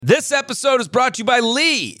This episode is brought to you by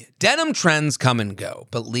Lee. Denim trends come and go,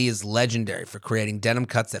 but Lee is legendary for creating denim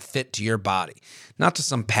cuts that fit to your body, not to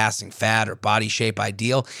some passing fad or body shape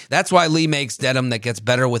ideal. That's why Lee makes denim that gets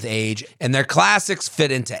better with age, and their classics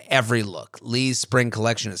fit into every look. Lee's spring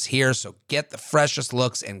collection is here, so get the freshest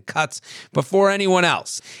looks and cuts before anyone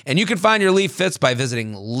else. And you can find your Lee fits by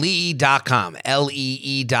visiting lee.com,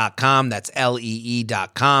 Lee.com, that's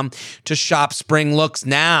Lee.com, to shop spring looks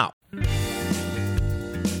now.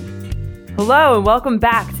 Hello and welcome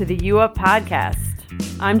back to the U Up Podcast.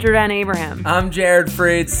 I'm Jordana Abraham. I'm Jared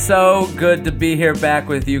Freed. So good to be here back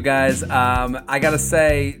with you guys. I gotta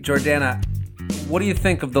say, Jordana, what do you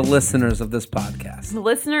think of the listeners of this podcast? The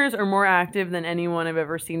listeners are more active than anyone I've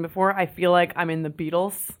ever seen before. I feel like I'm in the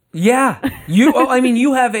Beatles. Yeah, you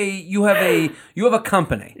have a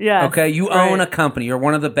company. Yeah. Okay, you own a company. You're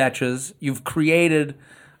one of the betches. You've created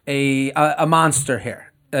a monster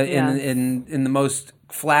here in the most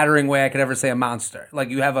flattering way I could ever say a monster. Like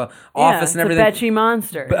you have a office and everything. A Betchy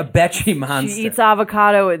monster. A Betchy monster. She eats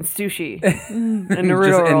avocado and sushi and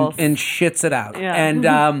Naruto rolls and shits it out. Yeah.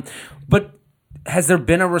 And but has there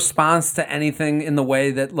been a response to anything in the way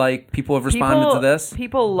that like people have responded to this?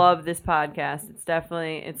 People love this podcast.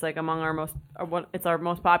 It's like among it's our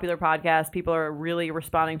most popular podcast. People are really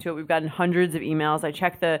responding to it. We've gotten hundreds of emails. I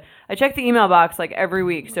check the email box like every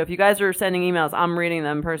week. So if you guys are sending emails, I'm reading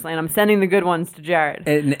them personally, and I'm sending the good ones to Jared.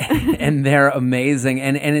 And they're amazing.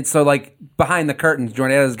 And it's so like behind the curtains,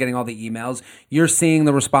 Jordana is getting all the emails. You're seeing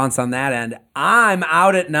the response on that end. I'm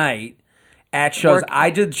out at night at shows. I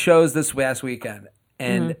did shows this last weekend,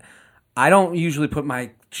 and I don't usually put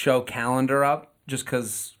my show calendar up just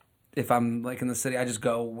because if I'm like in the city, I just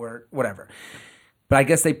go where whatever. But I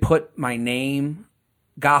guess they put my name,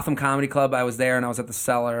 Gotham Comedy Club. I was there, and I was at the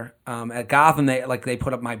Cellar. At Gotham, they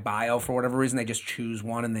put up my bio for whatever reason. They just choose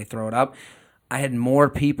one and they throw it up. I had more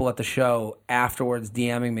people at the show afterwards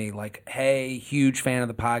DMing me like, hey, huge fan of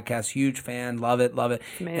the podcast, huge fan, love it. Amazing.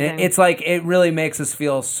 And it's like, it really makes us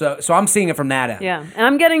feel so I'm seeing it from that end. Yeah, and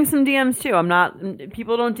I'm getting some DMs too.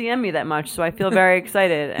 people don't DM me that much, so I feel very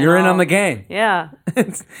excited. You're in on the game. Yeah.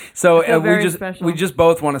 So we we just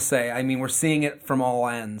both want to say, I mean, we're seeing it from all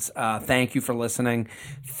ends. Thank you for listening.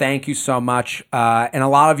 Thank you so much. And a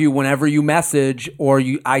lot of you, whenever you message or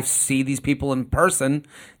I see these people in person,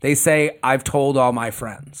 they say, I've told all my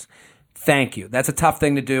friends. Thank you. That's a tough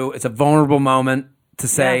thing to do. It's a vulnerable moment to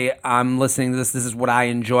say, I'm listening to this. This is what I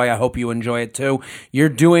enjoy. I hope you enjoy it too. You're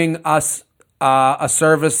doing us a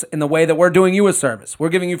service in the way that we're doing you a service. We're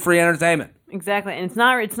giving you free entertainment. Exactly. And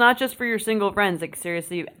it's not just for your single friends. Like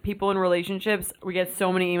seriously, people in relationships, we get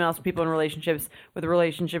so many emails from people in relationships with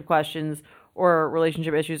relationship questions or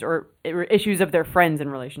relationship issues or issues of their friends in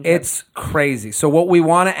relationships. It's crazy. So what we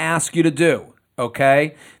want to ask you to do,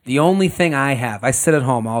 okay? The only thing I sit at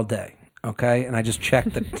home all day, okay? And I just check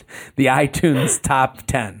the iTunes top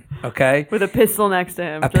 10, okay? With a pistol next to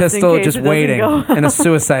him. A pistol just waiting and a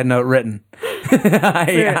suicide note written.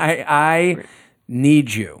 I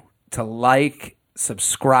need you to like,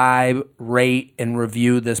 subscribe, rate, and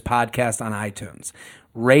review this podcast on iTunes.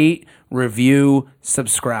 Rate, review,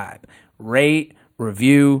 subscribe. Rate,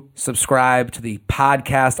 review, subscribe to the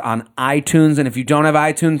podcast on iTunes. And if you don't have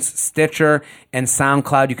iTunes, Stitcher and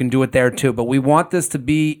SoundCloud, you can do it there too. But we want this to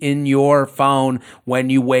be in your phone when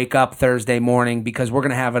you wake up Thursday morning because we're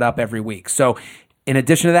going to have it up every week. So in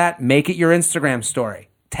addition to that, make it your Instagram story.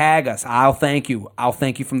 Tag us. I'll thank you. I'll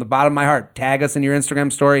thank you from the bottom of my heart. Tag us in your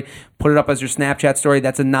Instagram story. Put it up as your Snapchat story.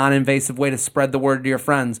 That's a non-invasive way to spread the word to your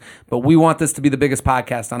friends. But we want this to be the biggest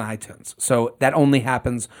podcast on iTunes. So that only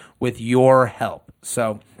happens with your help.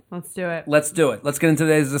 So let's do it. Let's do it. Let's get into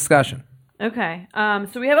today's discussion. Okay.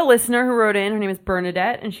 So we have a listener who wrote in. Her name is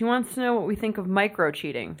Bernadette, and she wants to know what we think of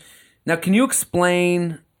micro-cheating. Now, can you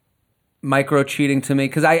explain micro-cheating to me?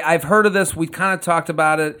 Because I've heard of this. We've kind of talked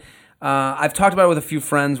about it. I've talked about it with a few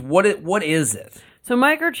friends. What is it? So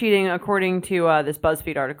micro-cheating, according to this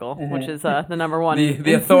BuzzFeed article, which is the number one.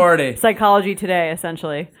 The authority. Psychology Today,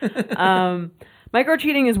 essentially.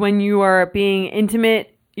 Micro-cheating is when you are being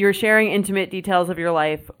intimate, you're sharing intimate details of your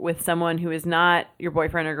life with someone who is not your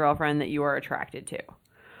boyfriend or girlfriend that you are attracted to.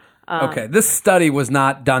 Okay, this study was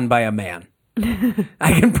not done by a man.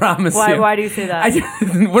 I can promise you. Why do you say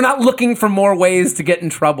that? We're not looking for more ways to get in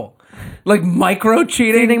trouble. Like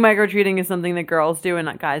micro-cheating? Do you think micro-cheating is something that girls do and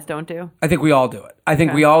not guys don't do? I think we all do it. I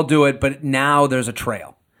think we all do it, but now there's a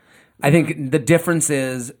trail. I think the difference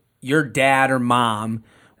is your dad or mom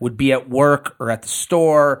would be at work or at the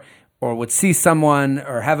store or would see someone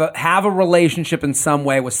or have a relationship in some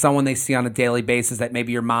way with someone they see on a daily basis that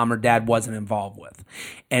maybe your mom or dad wasn't involved with.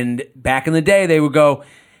 And back in the day, they would go,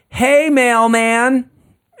 "Hey, mailman."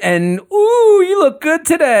 and ooh, you look good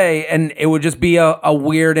today. And it would just be a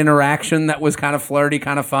weird interaction that was kind of flirty,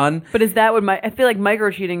 kind of fun. But is that what I feel like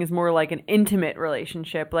micro cheating is more like an intimate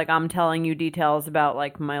relationship. Like I'm telling you details about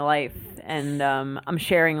like my life and I'm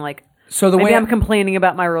sharing like, so the maybe way I'm complaining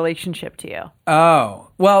about my relationship to you.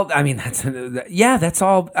 Oh, well, I mean, that's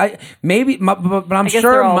all. But I'm guess sure.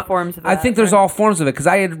 they're all forms of I that, think there's right? all forms of it because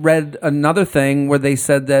I had read another thing where they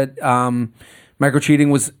said that micro cheating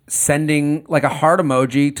was sending like a heart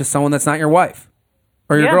emoji to someone that's not your wife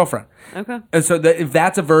or your Yeah. girlfriend. Okay. And so if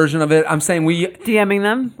that's a version of it, I'm saying DMing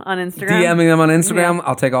them on Instagram. DMing them on Instagram.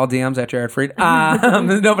 I'll take all DMs at Jared Fried.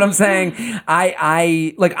 No, but I'm saying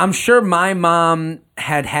I'm sure my mom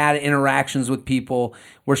had interactions with people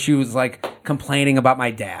where she was like complaining about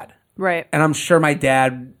my dad. Right. And I'm sure my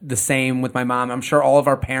dad, the same with my mom. I'm sure all of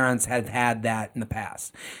our parents had that in the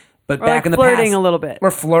past. But Or back like in the past, flirting a little bit.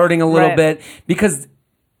 We're flirting a little Right. bit because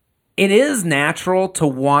it is natural to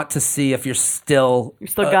want to see if you still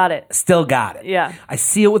got it. Still got it. Yeah. I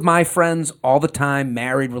see it with my friends all the time,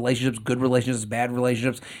 married relationships, good relationships, bad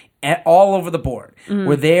relationships, all over the board, Mm-hmm.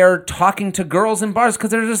 where they're talking to girls in bars because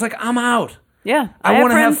they're just like, I'm out. Yeah. I have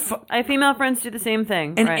wanna have friends- I have female friends do the same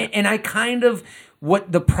thing. And, right. and I kind of,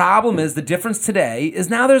 what the problem is, the difference today is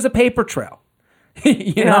now there's a paper trail.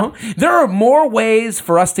 you know? There are more ways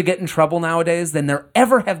for us to get in trouble nowadays than there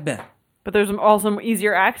ever have been. But there's also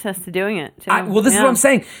easier access to doing it. Too. This is what I'm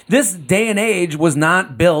saying. This day and age was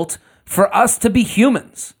not built for us to be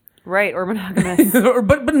humans. Right, or monogamous.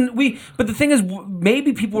 but the thing is,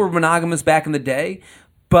 maybe people were monogamous back in the day,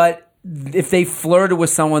 but if they flirted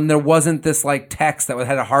with someone, there wasn't this like text that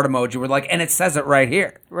had a heart emoji where like, and it says it right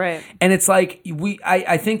here. Right. And it's like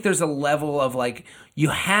I think there's a level of like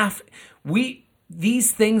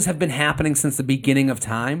these things have been happening since the beginning of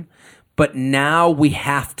time, but now we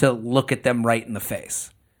have to look at them right in the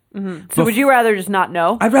face. So would you rather just not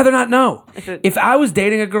know? I'd rather not know. If If I was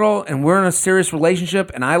dating a girl and we're in a serious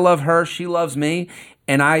relationship and I love her, she loves me,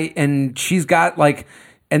 and she's got like,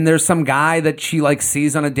 and there's some guy that she like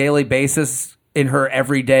sees on a daily basis in her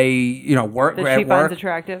everyday, work that at she work finds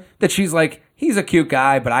attractive? that she's like, he's a cute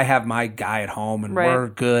guy, but I have my guy at home and Right. we're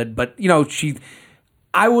good. But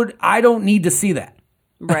I don't need to see that.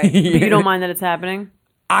 Right. But you don't mind that it's happening?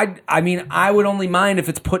 I mean, I would only mind if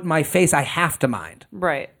it's put in my face. I have to mind.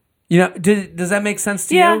 Right. Does that make sense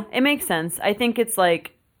to Yeah, you? it makes sense. I think it's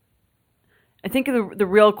like, I think the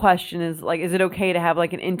real question is like, is it okay to have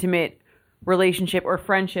like an intimate relationship or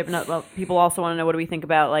friendship? And people also want to know, what do we think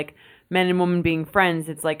about like men and women being friends?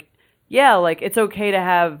 It's like, yeah, like it's okay to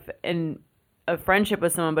have a friendship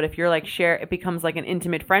with someone, but if you're like it becomes like an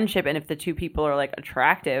intimate friendship, and if the two people are like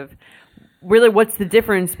attractive, really, what's the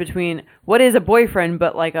difference between what is a boyfriend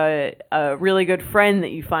but like a really good friend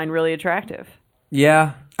that you find really attractive?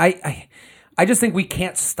 Yeah. I just think we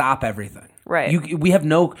can't stop everything. Right.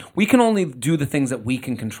 We can only do the things that we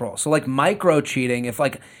can control. So like micro cheating, if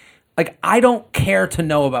like I don't care to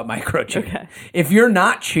know about micro cheating. Okay. If you're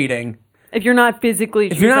not cheating, If you're not physically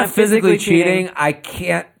cheating, I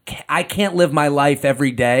can't live my life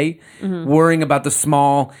every day worrying about the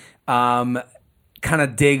small kind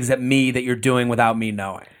of digs at me that you're doing without me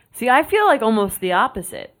knowing. See, I feel like almost the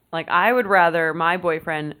opposite. Like I would rather my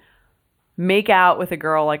boyfriend make out with a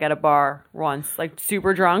girl like at a bar once, like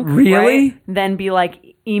super drunk, Really? right? Than be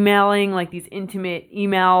like emailing like these intimate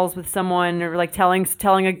emails with someone, or like telling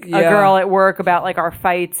a girl at work about like our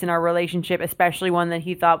fights and our relationship, especially one that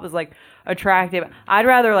he thought was like attractive. I'd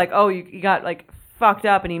rather like, oh, you got like fucked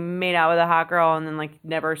up and he made out with a hot girl and then like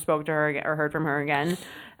never spoke to her again or heard from her again.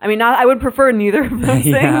 I mean, I would prefer neither of those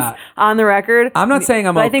things on the record. I'm not saying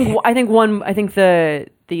I'm but okay. I think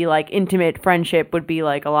the like intimate friendship would be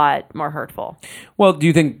like a lot more hurtful. Well, do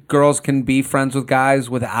you think girls can be friends with guys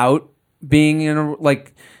without being in a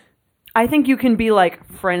like? I think you can be like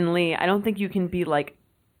friendly. I don't think you can be like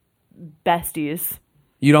besties.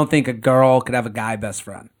 You don't think a girl could have a guy best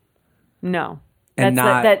friend? No. And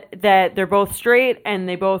That's that they're both straight and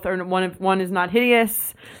they both are one is not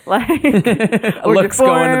hideous, like or Looks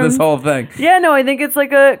going into this deformed. whole thing. Yeah, no, I think it's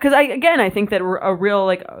like I think that a real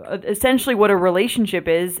like essentially what a relationship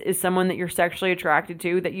is someone that you're sexually attracted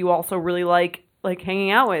to that you also really like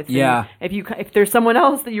hanging out with. Yeah. And if there's someone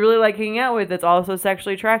else that you really like hanging out with that's also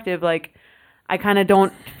sexually attractive, like I kind of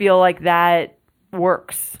don't feel like that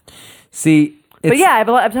works. See. But yeah, I have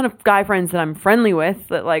a ton of guy friends that I'm friendly with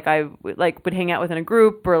that like I would hang out with in a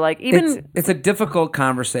group or like even. It's a difficult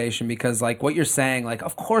conversation because like what you're saying, like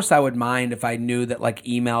of course I would mind if I knew that like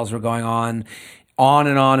emails were going on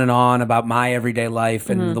and on and on about my everyday life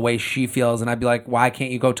and the way she feels, and I'd be like, why can't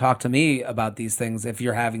you go talk to me about these things if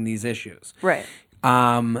you're having these issues? Right.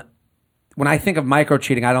 When when I think of micro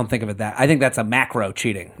cheating, I don't think of it that. I think that's a macro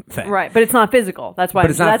cheating thing. Right, but it's not physical. That's why.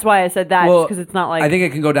 That's why I said that, because it's not like. I think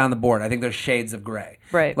it can go down the board. I think there's shades of gray.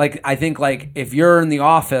 Right. Like I think like if you're in the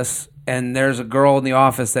office and there's a girl in the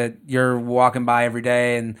office that you're walking by every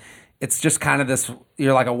day, and it's just kind of this,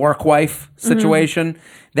 you're like a work wife situation.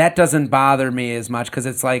 That doesn't bother me as much because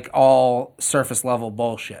it's like all surface level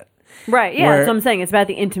bullshit. Right, yeah, that's what I'm saying. It's about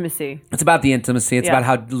the intimacy. It's about the intimacy. It's about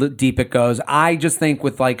how deep it goes. I just think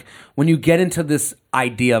with like, when you get into this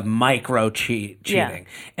idea of micro cheating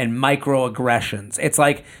and microaggressions, it's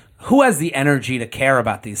like, who has the energy to care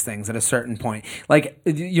about these things at a certain point? Like,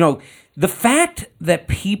 the fact that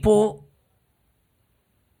people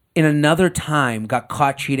in another time got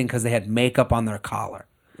caught cheating because they had makeup on their collar.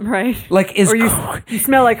 Right. Like or you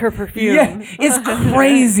smell like her perfume. Yeah, it's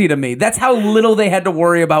crazy to me. That's how little they had to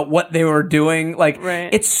worry about what they were doing. Like,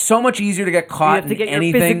 it's so much easier to get caught you have to get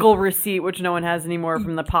anything. Your physical receipt, which no one has anymore,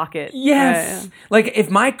 from the pocket. Yes. Yeah. Like, if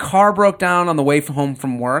my car broke down on the way home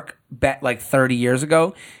from work, like 30 years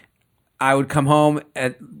ago, I would come home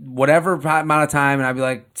at whatever amount of time, and I'd be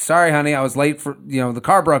like, sorry, honey, I was late for, the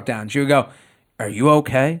car broke down. She would go, are you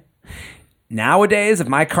okay? Nowadays, if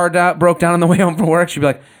my car broke down on the way home from work, she'd be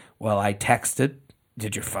like, well, I texted.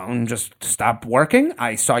 Did your phone just stop working?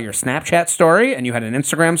 I saw your Snapchat story, and you had an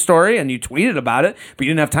Instagram story, and you tweeted about it, but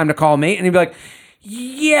you didn't have time to call me. And he'd be like,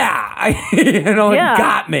 yeah, it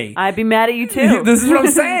got me. I'd be mad at you, too. This is what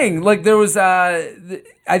I'm saying. Like, there was, I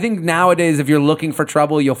think nowadays, if you're looking for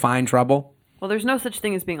trouble, you'll find trouble. Well, there's no such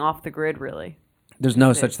thing as being off the grid, really. There's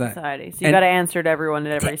no such thing. Society. So you got to answer to everyone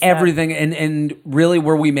at every step. Everything, and really,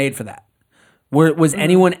 were we made for that? Was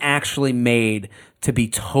anyone actually made to be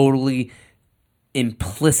totally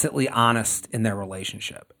implicitly honest in their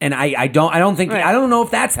relationship? And I don't think I don't know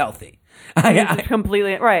if that's healthy.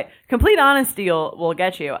 Completely right. Complete honesty will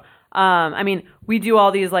get you. I mean, we do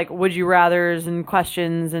all these like would you rathers and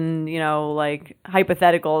questions and like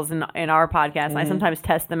hypotheticals in our podcast. And I sometimes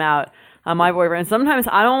test them out on my boyfriend. Sometimes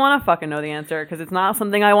I don't want to fucking know the answer because it's not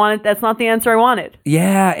something I wanted. That's not the answer I wanted.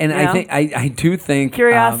 Yeah, and I do think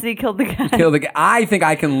curiosity killed the guy. I think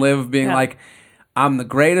I can live being like, I'm the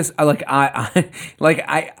greatest. I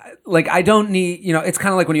don't need. It's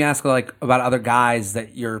kind of like when you ask like about other guys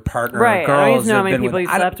that your partner or girls I don't know how have many been people with.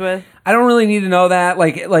 you slept with. I don't really need to know that.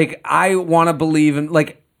 Like I want to believe in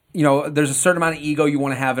there's a certain amount of ego you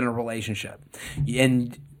want to have in a relationship,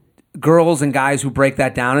 and girls and guys who break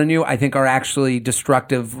that down on you, I think, are actually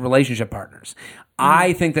destructive relationship partners.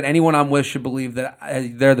 I think that anyone I'm with should believe that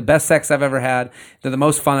they're the best sex I've ever had. They're the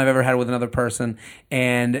most fun I've ever had with another person.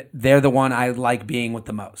 And they're the one I like being with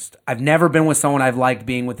the most. I've never been with someone I've liked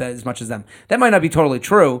being with as much as them. That might not be totally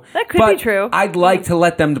true. That could be true. I'd like to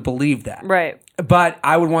let them to believe that. Right. But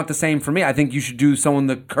I would want the same for me. I think you should do someone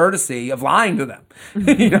the courtesy of lying to them.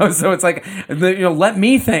 So it's like, let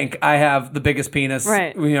me think I have the biggest penis,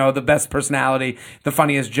 right. The best personality, the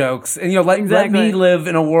funniest jokes. And, let me live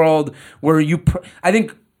in a world where I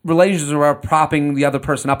think relationships are propping the other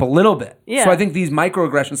person up a little bit. Yeah. So I think these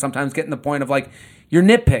microaggressions sometimes get in the point of like, you're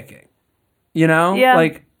nitpicking, Yeah.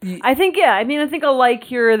 Like, I think, I think a like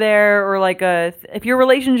here or there, or like if your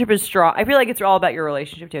relationship is strong, I feel like it's all about your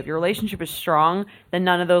relationship too. If your relationship is strong, then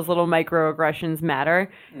none of those little microaggressions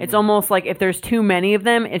matter. Mm-hmm. It's almost like if there's too many of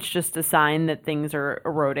them, it's just a sign that things are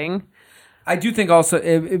eroding. I do think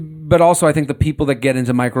but also I think the people that get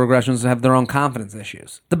into microaggressions have their own confidence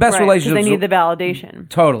issues. The best relationships, they need the validation.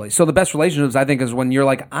 Totally. So the best relationships, I think, is when you're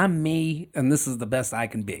like, I'm me, and this is the best I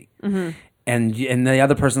can be. Mm-hmm. And the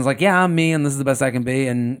other person's like, yeah, I'm me, and this is the best I can be.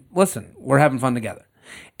 And listen, we're having fun together.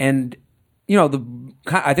 And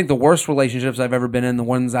I think the worst relationships I've ever been in, the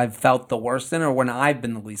ones I've felt the worst in, are when I've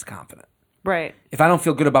been the least confident. Right. If I don't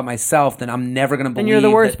feel good about myself, then I'm never going to believe. And you're the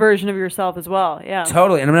worst version of yourself as well. Yeah.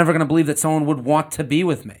 Totally. And I'm never going to believe that someone would want to be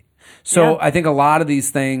with me. So I think a lot of these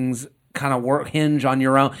things kind of hinge on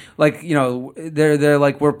your own. Like, they're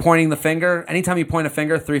like, we're pointing the finger. Anytime you point a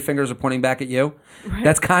finger, 3 fingers are pointing back at you. Right.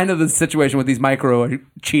 That's kind of the situation with these micro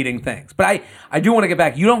cheating things. But I do want to get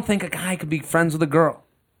back. You don't think a guy could be friends with a girl?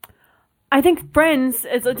 I think friends,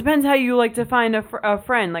 it depends how you like to find a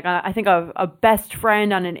friend. Like, I think a best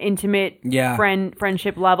friend on an intimate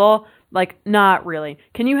friendship level, like, not really.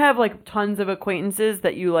 Can you have, like, tons of acquaintances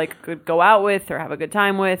that you, like, could go out with or have a good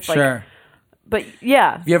time with? Like, sure. But,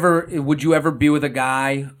 yeah. Would you ever be with a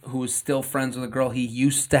guy who is still friends with a girl he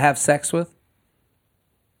used to have sex with?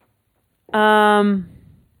 Friendly.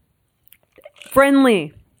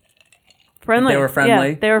 They were friendly?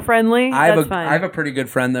 Yeah, they were friendly. That's fine. I have a pretty good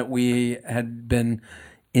friend that we had been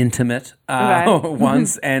intimate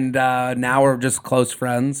once, and now we're just close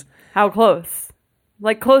friends. How close?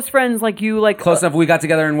 Like close friends, like you, like Close enough. We got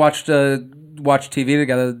together and watched TV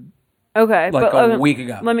together. Okay, like a week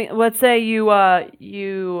ago. Let's say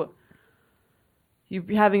you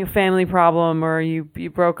having a family problem, or you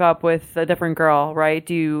broke up with a different girl, right?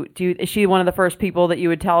 Is she one of the first people that you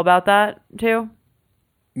would tell about that to?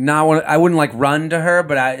 I wouldn't like run to her,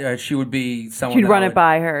 but she would be someone. You'd run it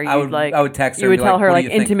by her. I would text her. You would tell her like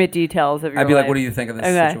like intimate details of your I'd be life. like, "What do you think of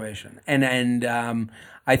this situation?" And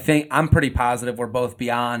I think I'm pretty positive we're both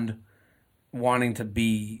beyond wanting to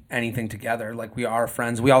be anything together. Like we are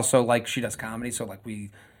friends. We also like she does comedy, so like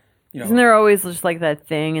we, Isn't there always just like that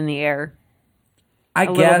thing in the air? I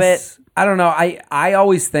guess I don't know. I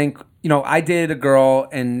always think I dated a girl,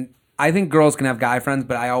 and I think girls can have guy friends,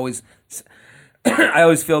 but I always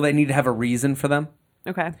feel they need to have a reason for them.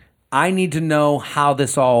 Okay. I need to know how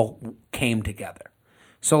this all came together.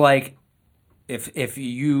 So like if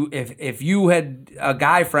you had a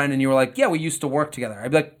guy friend and you were like, yeah, we used to work together,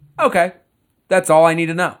 I'd be like, okay, that's all I need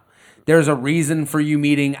to know. There's a reason for you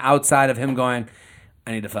meeting outside of him going,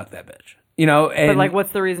 I need to fuck that bitch. But like,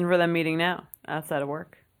 what's the reason for them meeting now outside of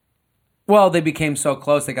work? Well, they became so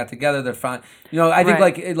close. They got together. They're fine. I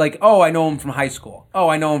think like, oh, I know him from high school. Oh,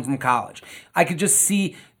 I know him from college. I could just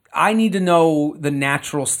see. I need to know the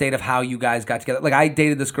natural state of how you guys got together. Like I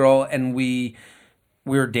dated this girl, and we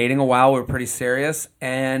were dating a while. We were pretty serious,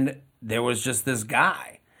 and there was just this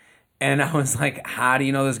guy, and I was like, "How do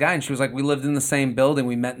you know this guy?" And she was like, "We lived in the same building.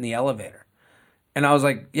 We met in the elevator." And I was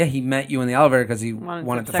like, yeah, he met you in the elevator because he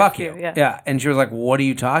wanted to fuck you. Yeah. And she was like, what are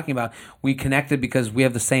you talking about? We connected because we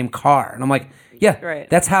have the same car. And I'm like, yeah,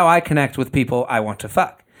 That's how I connect with people I want to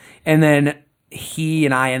fuck. And then she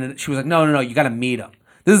was like, no, you got to meet him.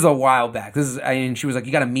 This is a while back. And she was like,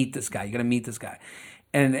 you got to meet this guy.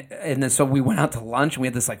 And then so we went out to lunch, and we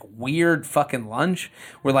had this like weird fucking lunch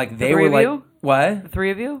where like they were like, what? The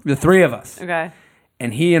three of you? The three of us. Okay.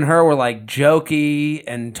 And he and her were like jokey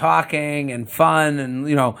and talking and fun and,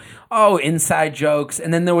 inside jokes.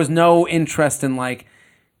 And then there was no interest in like,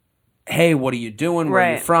 hey, what are you doing? Where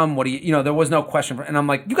are you from? What do you, there was no question. And I'm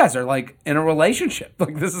like, you guys are like in a relationship.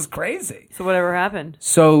 Like, this is crazy. So whatever happened?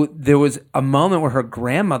 So there was a moment where her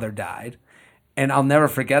grandmother died, and I'll never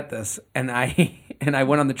forget this. And I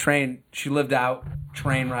went on the train. She lived out,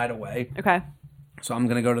 train ride away. Okay. So I'm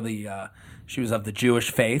going to go to she was of the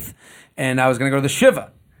Jewish faith, and I was going to go to the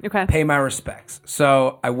Shiva. Okay. Pay my respects.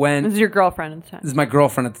 So I went. This is your girlfriend at the time. This is my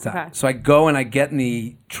girlfriend at the time. Okay. So I go and I get in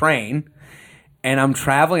the train, and I'm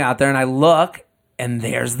traveling out there, and I look, and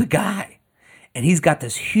there's the guy. And he's got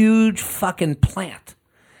this huge fucking plant.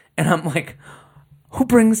 And I'm like, who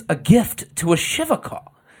brings a gift to a Shiva call?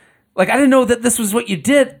 Like, I didn't know that this was what you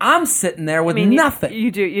did. I'm sitting there with nothing.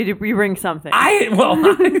 You bring something. I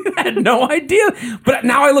had no idea. But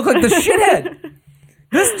now I look like the shithead.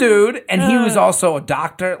 This dude, and he was also a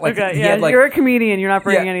doctor. Like, okay, he had like, you're a comedian. You're not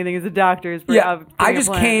bringing anything as a doctor. I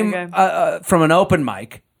just came from an open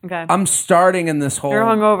mic. Okay. I'm starting in this whole... You're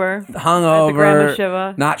hungover. At the Grandma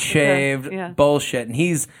Shiva. Not shaved, bullshit. And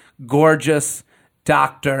he's gorgeous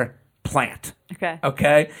Dr. Plant.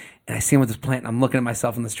 Okay? And I see him with this plant, and I'm looking at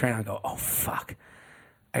myself in this train, and I go, oh, fuck.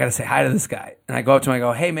 I got to say hi to this guy. And I go up to him, I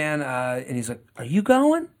go, hey, man. And he's like, are you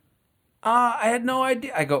going? I had no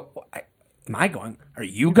idea. I go, am I going? Are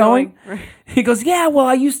you going? Right. He goes, yeah, well,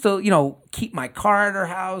 I used to, keep my car at her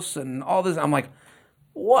house and all this. I'm like,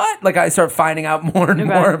 what? Like, I start finding out more and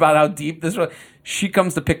more about how deep this was. She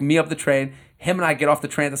comes to pick me up the train. Him and I get off the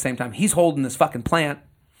train at the same time. He's holding this fucking plant.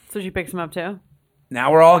 So she picks him up too? Now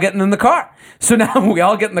we're all getting in the car. So now we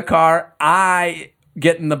all get in the car. I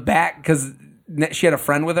get in the back because she had a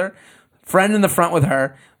friend with her. Friend in the front with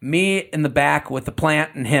her. Me in the back with the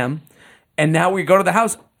plant and him. And now we go to the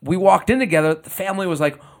house. We walked in together. The family was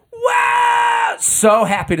like, wow, so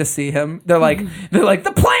happy to see him. They're like,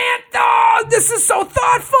 the plant. Oh, this is so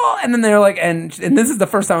thoughtful. And then they're like, and this is the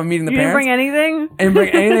first time I'm meeting the parents. You didn't bring anything? I didn't bring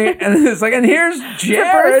anything. And it's like, and here's Jared. It's the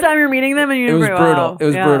first time you're meeting them, and you didn't bring. Brutal. It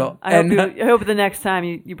was brutal. I hope the next time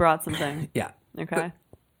you brought something. Yeah. Okay.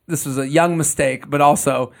 This was a young mistake, but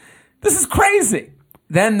also, this is crazy.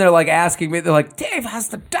 Then they're like asking me, they're like, Dave, how's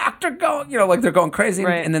the doctor going? Like they're going crazy.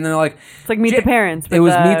 Right. And then they're like, it's like Meet the Parents. It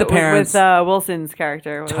was Meet the Parents. With Wilson's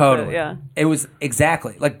character. Totally. Yeah. It was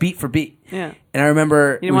exactly like beat for beat. Yeah. And I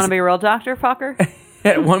remember. You didn't want to be a real doctor, fucker?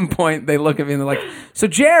 At one point, they look at me and they're like, so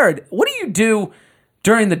Jared, what do you do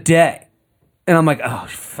during the day? And I'm like, oh,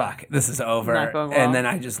 fuck, this is over. Not going well. And then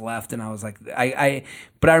I just left and I was like,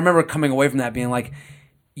 but I remember coming away from that being like,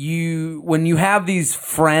 when you have these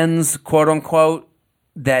friends, quote unquote,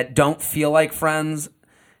 that don't feel like friends,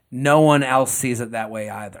 no one else sees it that way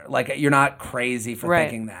either. Like, you're not crazy for Right.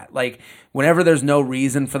 thinking that. Like, whenever there's no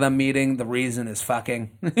reason for them meeting, the reason is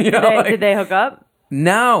fucking. You know, Did they hook up?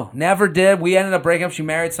 No, never did. We ended up breaking up. She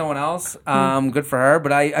married someone else. Good for her.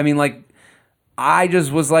 But I mean, like, I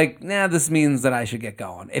just was like, nah, this means that I should get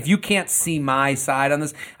going. If you can't see my side on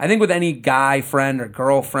this, I think with any guy friend or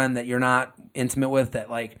girlfriend that you're not intimate with, that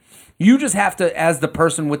like, you just have to, as the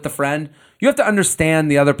person with the friend, you have to understand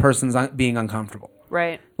the other person's being uncomfortable.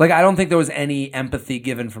 Right. Like, I don't think there was any empathy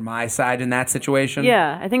given from my side in that situation.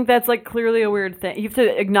 Yeah, I think that's like clearly a weird thing. You have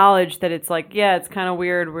to acknowledge that it's like, yeah, it's kind of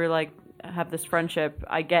weird. We're like have this friendship.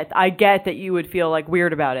 I get that you would feel like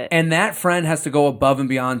weird about it. And that friend has to go above and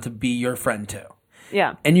beyond to be your friend too.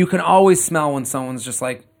 Yeah. And you can always smell when someone's just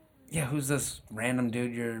like, yeah, who's this random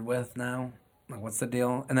dude you're with now? Like, what's the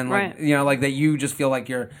deal? And then, like, Right. you know, like that you just feel like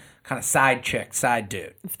you're kind of side chick, side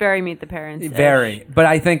dude. It's very Meet the Parents. Very. But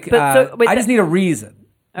I think Wait, I just need a reason.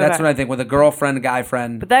 That's Okay. what I think with a girlfriend, a guy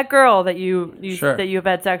friend. But that girl that you Sure. that you've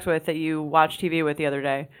had sex with, that you watched TV with the other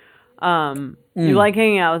day, you like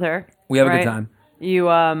hanging out with her. We have a right? good time.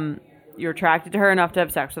 You're attracted to her enough to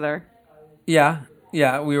have sex with her. Yeah.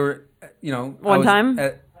 Yeah. We were, you know. One time?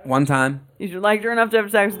 One time. You liked her enough to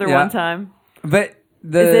have sex with her Yeah. one time. But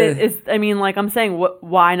I mean, like I'm saying,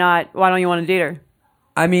 why not? Why don't you want to date her?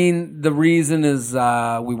 I mean, the reason is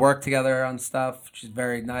we work together on stuff. She's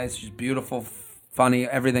very nice. She's beautiful, funny,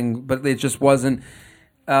 everything. But it just wasn't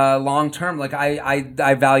long term. Like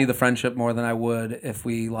I value the friendship more than I would if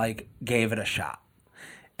we like gave it a shot.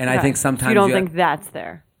 And I think sometimes So you don't think that's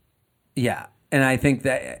there. yeah. And I think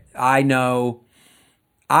that I know.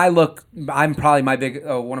 I'm probably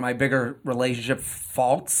one of my bigger relationship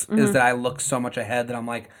faults is that I look so much ahead that I'm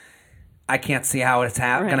like, I can't see how it's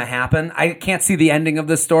going to happen. I can't see the ending of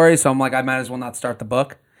this story, so I'm like, I might as well not start the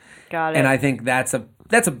book. Got it. And I think that's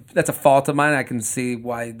a fault of mine. I can see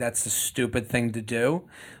why that's a stupid thing to do,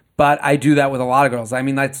 but I do that with a lot of girls. I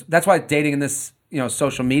mean, that's why dating in this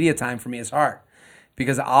social media time for me is hard,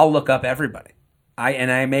 because I'll look up everybody.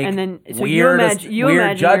 I make so weird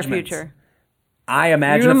imagine judgments. your future. I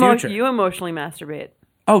imagine a future. You emotionally masturbate.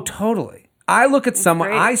 Oh, totally. I look at someone.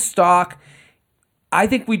 great. I stalk. I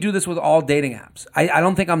think we do this with all dating apps. I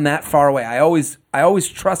don't think I'm that far away. I always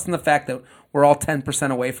trust in the fact that we're all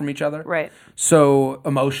 10% away from each other. Right. So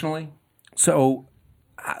emotionally. So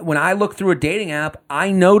when I look through a dating app,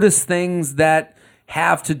 I notice things that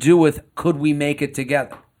have to do with could we make it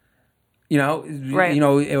together?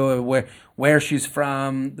 Right. Where she's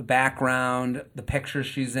from, the background, the picture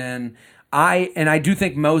she's in. I do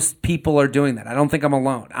think most people are doing that. I don't think I'm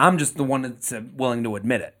alone. I'm just the one that's willing to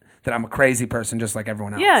admit it, that I'm a crazy person just like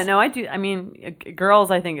everyone else. Yeah, no, I do. I mean, girls,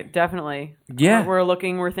 I think definitely. Yeah. We're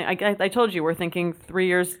looking. I told you, we're thinking 3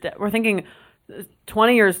 years. We're thinking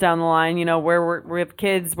 20 years down the line. Where we have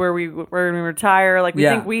kids, where we retire. Like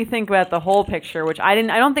we think about the whole picture, which I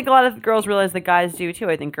don't think a lot of girls realize that guys do too.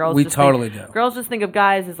 I think girls. We just totally think, do. Girls just think of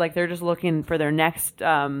guys as like they're just looking for their next.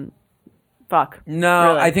 Fuck. No,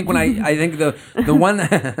 really. I think I think the one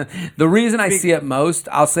the reason I see it most,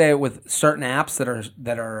 I'll say it with certain apps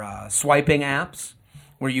that are swiping apps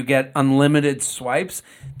where you get unlimited swipes.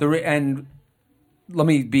 And let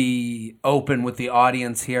me be open with the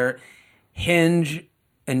audience here. Hinge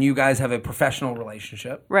and you guys have a professional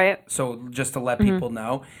relationship, Right. So just to let people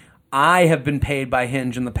know, I have been paid by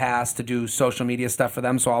Hinge in the past to do social media stuff for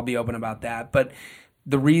them, so I'll be open about that. But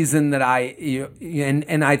the reason that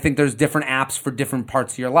and I think there's different apps for different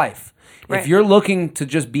parts of your life. Right. If you're looking to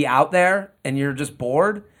just be out there and you're just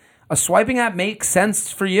bored, a swiping app makes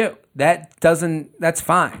sense for you. That's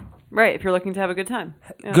fine. Right. If you're looking to have a good time.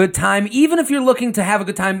 Yeah. Good time, even if you're looking to have a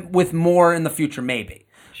good time with more in the future, maybe.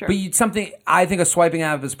 Sure. But I think a swiping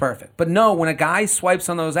app is perfect. But no, when a guy swipes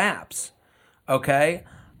on those apps, okay,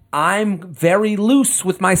 I'm very loose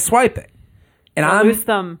with my swiping. And A loose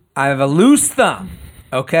thumb. I have a loose thumb.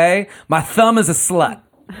 Okay, my thumb is a slut.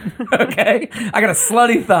 Okay, I got a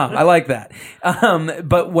slutty thumb. I like that.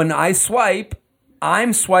 But when I swipe,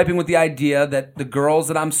 I'm swiping with the idea that the girls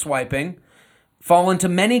that I'm swiping fall into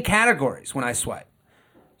many categories when I swipe: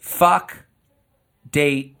 fuck,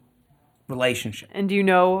 date, relationship. And do you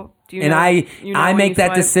know? And I make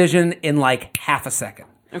that decision in like half a second.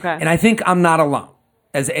 Okay. And I think I'm not alone.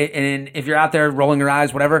 And if you're out there rolling your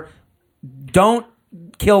eyes, whatever, don't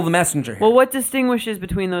kill the messenger here. Well, what distinguishes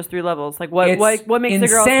between those three levels? Like what makes the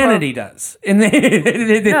girl insanity does.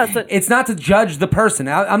 It's not to judge the person.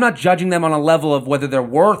 I'm not judging them on a level of whether they're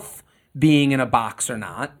worth being in a box or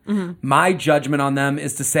not. Mm-hmm. My judgment on them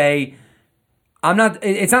is to say,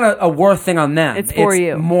 it's not a worth thing on them. It's for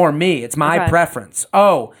you. More me. It's my Okay. preference.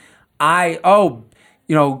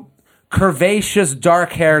 curvaceous,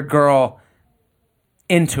 dark-haired girl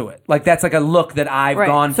into it. Like that's like a look that I've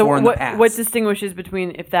gone for in the past. What distinguishes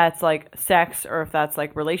between if that's like sex or if that's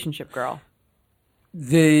like relationship girl?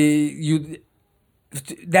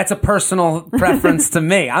 That's a personal preference to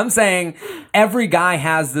me. I'm saying every guy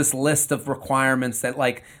has this list of requirements that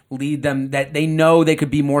like lead them, that they know they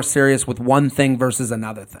could be more serious with one thing versus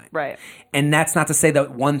another thing. Right. And that's not to say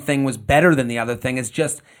that one thing was better than the other thing. It's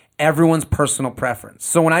just everyone's personal preference.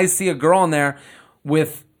 So when I see a girl in there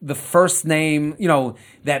with the first name,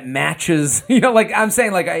 that matches, like I'm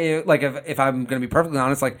saying, like if I'm going to be perfectly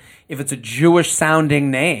honest, like if it's a Jewish sounding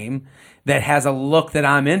name that has a look that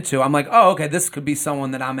I'm into, I'm like, oh, okay, this could be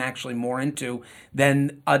someone that I'm actually more into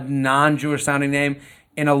than a non-Jewish sounding name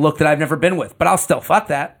in a look that I've never been with. But I'll still fuck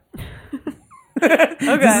that. Okay.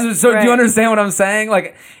 Do you understand what I'm saying?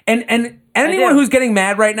 Like, and anyone who's getting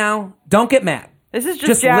mad right now, don't get mad. This is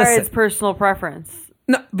just Jared's listen. Personal preference.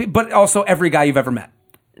 No, but also every guy you've ever met.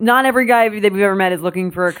 Not every guy that we've ever met is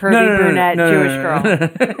looking for a curvy brunette Jewish girl.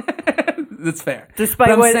 That's fair.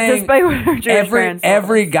 Despite what our Jewish friends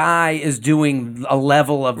every guy is doing a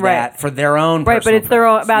level of that for their own personal but it's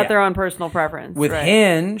their own personal preference. With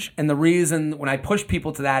Hinge, and the reason when I push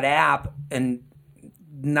people to that app and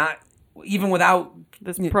not even without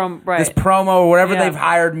this this promo or whatever they've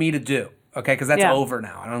hired me to do, okay, because that's Yeah. over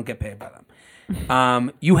now. I don't get paid by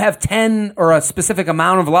them. You have 10 or a specific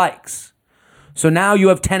amount of likes. So now you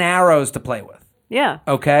have 10 arrows to play with. Yeah.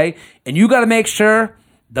 Okay? And you got to make sure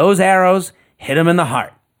those arrows hit them in the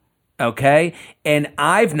heart. Okay? And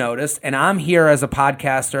I've noticed, and I'm here as a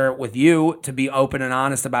podcaster with you to be open and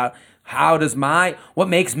honest about what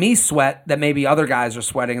makes me sweat that maybe other guys are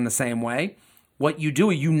sweating in the same way. What you do,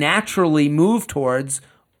 you naturally move towards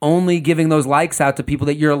only giving those likes out to people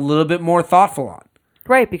that you're a little bit more thoughtful on.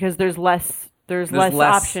 Right, because there's less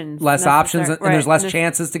options. Less options, and there's less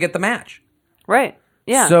chances to get the match. Right.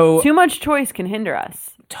 Yeah. So too much choice can hinder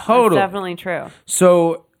us. Totally. That's definitely true.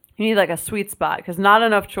 So you need like a sweet spot, because not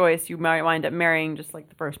enough choice, you might wind up marrying just like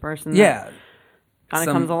the first person. Yeah. Kind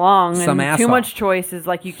of comes along, and asshole. Too much choice is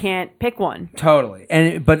like you can't pick one.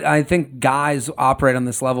 Totally. But I think guys operate on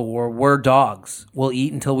this level where we're dogs. We'll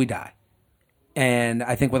eat until we die. And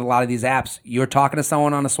I think with a lot of these apps, you're talking to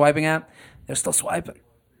someone on a swiping app, they're still swiping.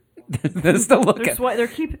 They're still looking. They're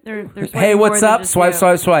swiping. Hey, what's up? Swipe,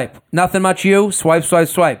 swipe, swipe. Nothing much you? Swipe, swipe,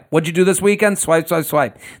 swipe. What'd you do this weekend? Swipe, swipe,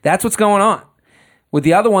 swipe. That's what's going on. With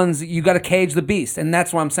the other ones, you got to cage the beast. And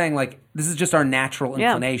that's what I'm saying. Like, this is just our natural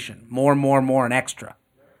inclination. More, and extra.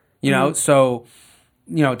 So,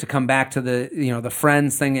 to come back to the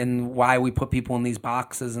friends thing and why we put people in these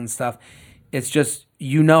boxes and stuff, it's just,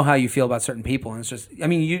 how you feel about certain people. And it's just, I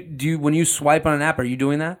mean, when you swipe on an app, are you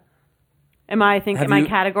doing that? Am I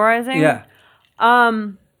categorizing? Yeah.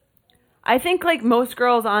 I think like most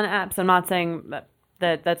girls on apps, I'm not saying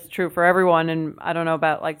that's true for everyone, and I don't know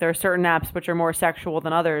about like there are certain apps which are more sexual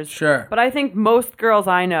than others. Sure. But I think most girls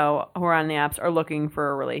I know who are on the apps are looking for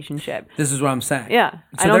a relationship. This is what I'm saying. Yeah.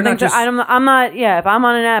 So I don't think I'm not if I'm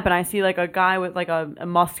on an app and I see like a guy with like a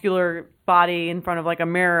muscular body in front of like a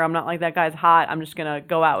mirror, I'm not like, that guy's hot, I'm just gonna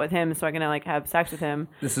go out with him so I can like have sex with him.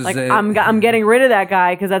 This is like I'm getting rid of that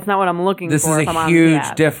guy because that's not what I'm looking this for. This is a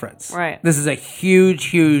huge difference. Right. This is a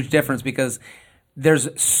huge difference because there's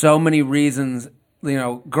so many reasons.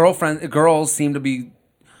 Girls seem to be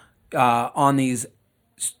on these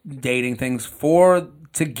dating things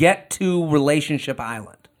to get to Relationship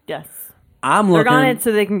Island. Yes. They're on it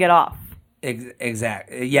so they can get off.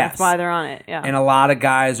 Exactly. Yes. That's why they're on it. Yeah. And a lot of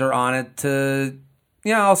guys are on it to,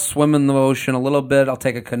 I'll swim in the ocean a little bit. I'll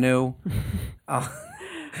take a canoe.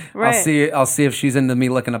 Right. I'll see if she's into me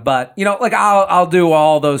licking a butt. I'll do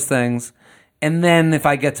all those things, and then if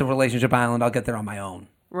I get to Relationship Island, I'll get there on my own.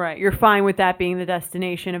 Right. You're fine with that being the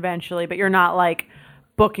destination eventually, but you're not like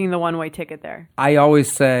booking the one-way ticket there. I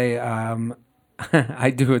always say, I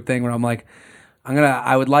do a thing where I'm like, I'm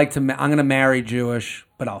gonna marry Jewish,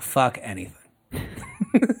 but I'll fuck anything.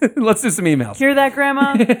 Let's do some emails. Hear that,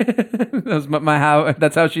 Grandma?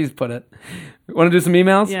 That's how she's put it. Want to do some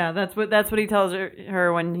emails? Yeah, that's what he tells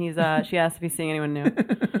her when she asks if he's seeing anyone new.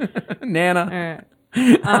 Nana.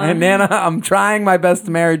 All right. Nana, I'm trying my best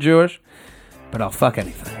to marry Jewish, but I'll fuck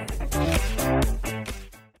anything.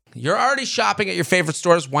 You're already shopping at your favorite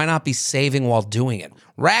stores. Why not be saving while doing it?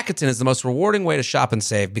 Rakuten is the most rewarding way to shop and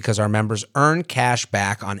save because our members earn cash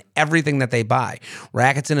back on everything that they buy.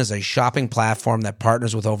 Rakuten is a shopping platform that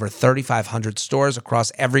partners with over 3,500 stores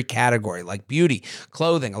across every category like beauty,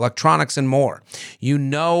 clothing, electronics, and more.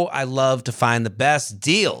 I love to find the best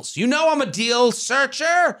deals. I'm a deal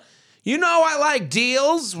searcher. I like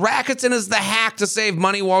deals. Rakuten is the hack to save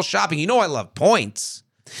money while shopping. I love points.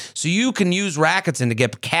 So you can use Rakuten to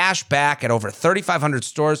get cash back at over 3,500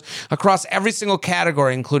 stores across every single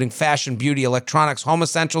category, including fashion, beauty, electronics, home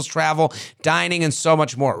essentials, travel, dining, and so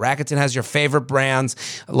much more. Rakuten has your favorite brands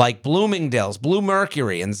like Bloomingdale's, Blue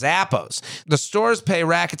Mercury, and Zappos. The stores pay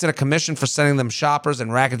Rakuten a commission for sending them shoppers,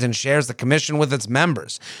 and Rakuten shares the commission with its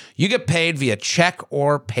members. You get paid via check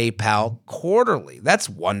or PayPal quarterly. That's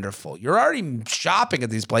wonderful. You're already shopping at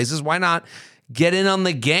these places. Why not get in on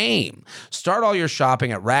the game? Start all your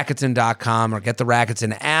shopping at Rakuten.com or get the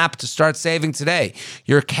Rakuten app to start saving today.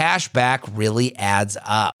 Your cash back really adds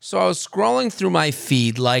up. So I was scrolling through my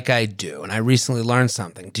feed like I do, and I recently learned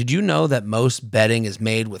something. Did you know that most bedding is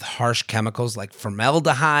made with harsh chemicals like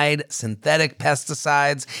formaldehyde, synthetic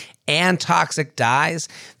pesticides, and toxic dyes?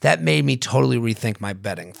 That made me totally rethink my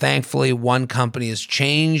bedding. Thankfully, one company is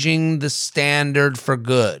changing the standard for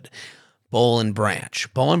good. Boll &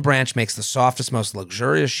 Branch. Boll & Branch makes the softest, most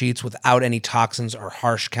luxurious sheets without any toxins or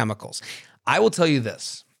harsh chemicals. I will tell you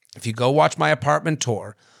this. If you go watch my apartment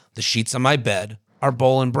tour, the sheets on my bed are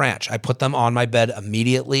Boll & Branch. I put them on my bed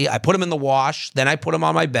immediately. I put them in the wash, then I put them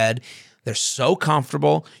on my bed. They're so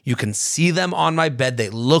comfortable. You can see them on my bed.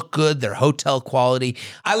 They look good. They're hotel quality.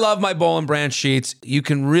 I love my Boll & Branch sheets. You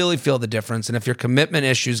can really feel the difference. And if your commitment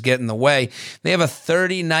issues get in the way, they have a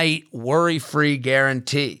 30-night worry-free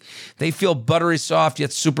guarantee. They feel buttery soft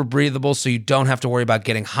yet super breathable, so you don't have to worry about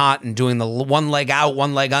getting hot and doing the one leg out,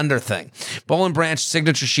 one leg under thing. Boll & Branch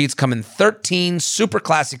signature sheets come in 13 super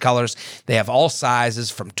classy colors. They have all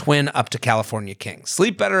sizes from twin up to California king.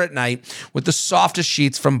 Sleep better at night with the softest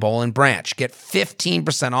sheets from Boll & Branch. Get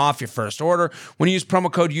 15% off your first order when you use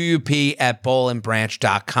promo code UUP at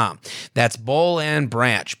bollandbranch.com. That's Boll &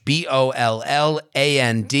 Branch,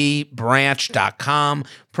 BOLLAND, branch.com.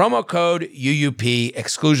 Promo code UUP.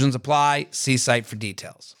 Exclusions apply. See site for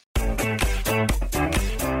details.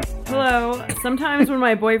 Hello. Sometimes when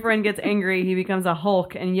my boyfriend gets angry, he becomes a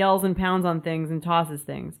Hulk and yells and pounds on things and tosses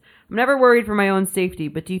things. I'm never worried for my own safety,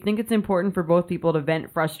 but do you think it's important for both people to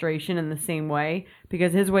vent frustration in the same way?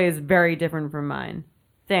 Because his way is very different from mine.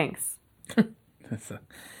 Thanks. This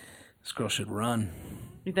girl should run.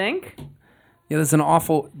 You think? Yeah, there's an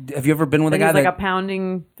awful... Have you ever been with a guy like a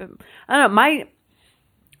pounding... I don't know.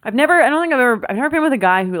 I've never been with a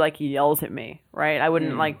guy who like yells at me, right? I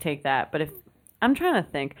wouldn't like take that. But if I'm trying to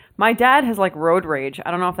think, my dad has like road rage.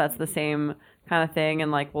 I don't know if that's the same kind of thing, and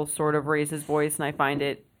like will sort of raise his voice, and I find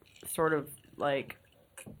it sort of like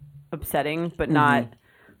upsetting, but not.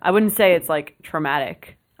 I wouldn't say it's like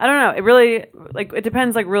traumatic. I don't know. It really like it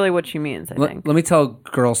depends like really what she means. I think. Let me tell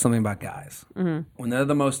girls something about guys. When they're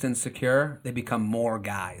the most insecure, they become more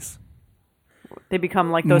guys. They become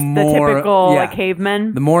like the typical like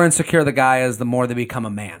cavemen. The more insecure the guy is, the more they become a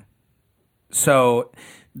man. So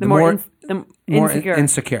the more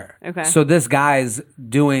insecure. Okay. So this guy's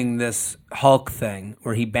doing this Hulk thing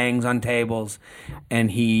where he bangs on tables, and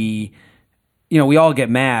he, we all get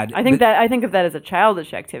mad. I think of that as a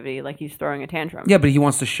childish activity, like he's throwing a tantrum. Yeah, but he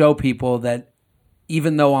wants to show people that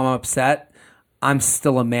even though I'm upset, I'm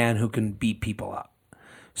still a man who can beat people up.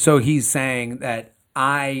 So he's saying that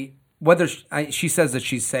she says that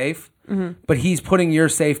she's safe, but he's putting your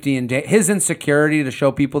safety in his insecurity to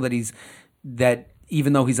show people that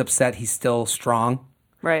even though he's upset, he's still strong.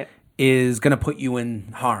 Right. Is going to put you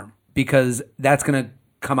in harm because that's going to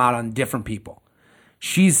come out on different people.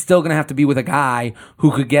 She's still going to have to be with a guy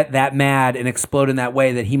who could get that mad and explode in that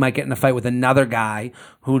way that he might get in a fight with another guy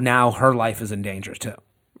who now her life is in danger too.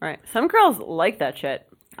 Right. Some girls like that shit.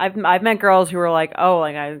 I've met girls who are like, oh,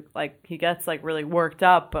 like he gets like really worked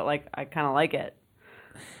up, but like I kind of like it.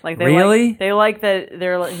 Like they really? They like that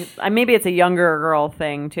they're like, maybe it's a younger girl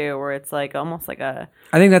thing too, where it's like almost like I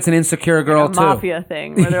think that's an insecure girl like too. Mafia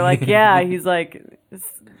thing where they're like, yeah, he's like,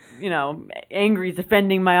 angry, he's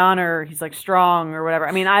defending my honor, he's like strong or whatever.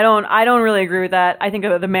 I mean, I don't really agree with that. I think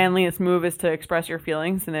the manliest move is to express your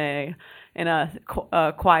feelings in a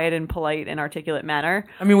quiet and polite and articulate manner.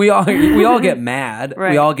 I mean, we all get mad.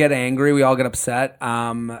 Right. We all get angry. We all get upset.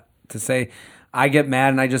 To say, I get mad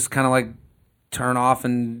and I just kind of like turn off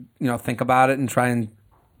and think about it and try and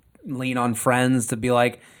lean on friends to be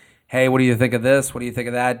like, hey, what do you think of this? What do you think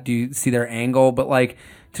of that? Do you see their angle? But like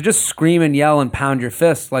to just scream and yell and pound your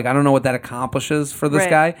fist, like I don't know what that accomplishes for this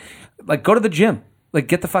guy. Like go to the gym. Like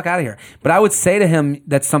get the fuck out of here. But I would say to him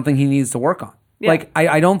that's something he needs to work on. Yeah. Like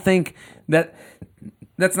I don't think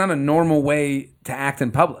that's not a normal way to act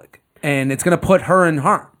in public. And it's going to put her in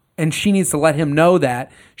harm. And she needs to let him know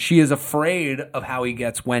that she is afraid of how he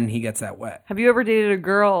gets when he gets that way. Have you ever dated a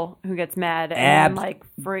girl who gets mad and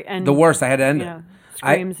the worst? I had to end it.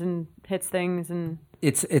 Screams and hits things and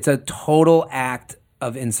it's a total act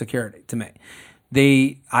of insecurity to me.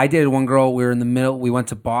 I dated one girl. We were in the middle. We went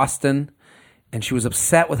to Boston, and she was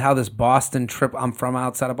upset with how this Boston trip. I'm from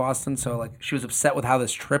outside of Boston, so like she was upset with how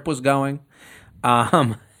this trip was going.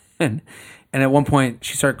 And at one point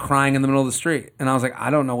she started crying in the middle of the street, and I was like, I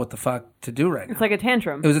don't know what the fuck to do right now. It's like a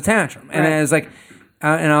tantrum. It was a tantrum, and it was like.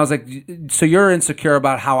 And I was like, so you're insecure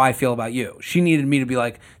about how I feel about you. She needed me to be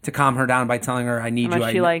like, to calm her down by telling her I need how you.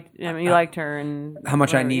 much you liked her, and how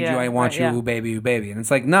much I need you. I want you, ooh, baby, ooh, baby. And it's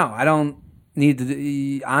like, no, I don't need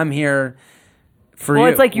to. I'm here for you. Well,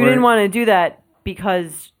 it's like you didn't want to do that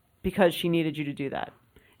because she needed you to do that.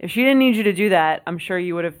 If she didn't need you to do that, I'm sure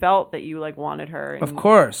you would have felt that you like wanted her. And, of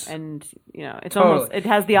course. And it's almost, it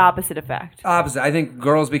has the opposite effect. Opposite. I think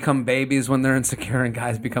girls become babies when they're insecure, and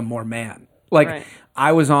guys become more man. Like,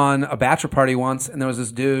 I was on a bachelor party once, and there was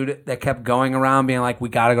this dude that kept going around being like, we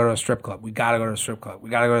got to go to a strip club. We got to go to a strip club. We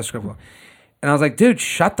got to go to a strip club. And I was like, dude,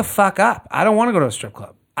 shut the fuck up. I don't want to go to a strip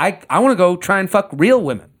club. I want to go try and fuck real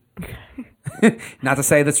women. Not to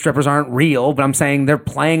say that strippers aren't real, but I'm saying they're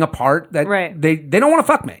playing a part that they don't want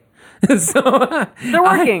to fuck me. So they're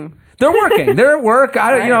working. They're working. They're at work.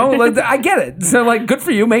 I get it. So like, good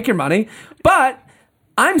for you. Make your money. But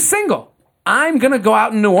I'm single. I'm going to go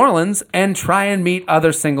out in New Orleans and try and meet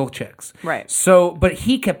other single chicks. Right. So, but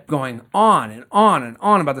he kept going on and on and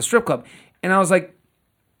on about the strip club. And I was like,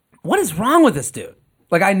 what is wrong with this dude?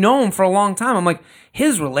 Like, I know him for a long time. I'm like,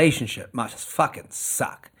 his relationship must fucking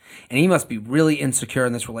suck. And he must be really insecure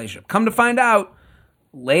in this relationship. Come to find out,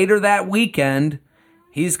 later that weekend,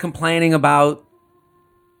 he's complaining about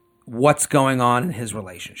what's going on in his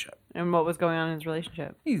relationship. And what was going on in his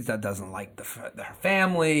relationship? He doesn't like the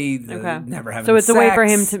family, never having sex. So it's a way for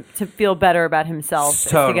him to feel better about himself,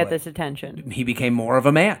 to get this attention. He became more of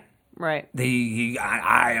a man. Right.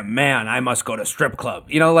 I am man. I must go to strip club.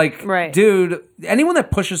 Like, right. Dude, anyone that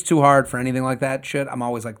pushes too hard for anything like that shit, I'm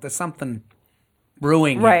always like, there's something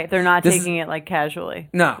brewing. Right. Here. They're not taking it like casually.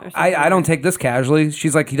 No, I don't take this casually.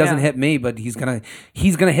 She's like, he doesn't hit me, but he's gonna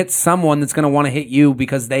hit someone that's gonna want to hit you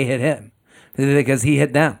because they hit him, because he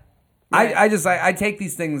hit them. Right. I take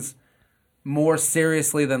these things more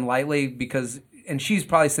seriously than lightly and she's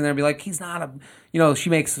probably sitting there and be like, he's not she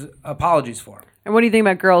makes apologies for him. And what do you think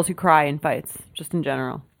about girls who cry in fights, just in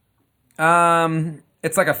general?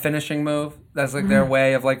 It's like a finishing move. That's like their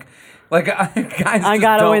way of like guys. I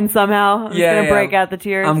gotta win somehow. I'm just gonna break out the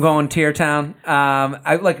tears. I'm going tear town.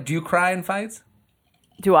 Do you cry in fights?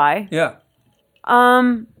 Do I? Yeah.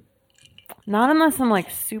 Not unless I'm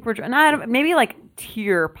like super drunk. Maybe like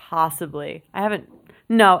tear, possibly. I haven't.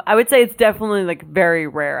 No, I would say it's definitely like very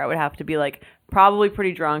rare. I would have to be like probably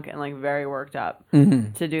pretty drunk and like very worked up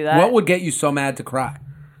to do that. What would get you so mad to cry?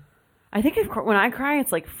 I think when I cry,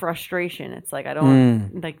 it's like frustration. It's like I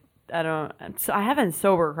haven't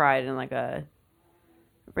sober cried in like a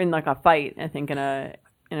fight. I think in a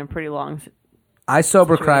pretty long. I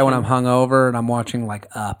sober cry when I'm hungover and I'm watching like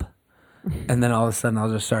Up. And then all of a sudden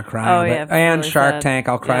I'll just start crying. Oh, yeah, and really Shark sad. Tank.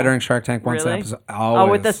 I'll cry during Shark Tank once an episode.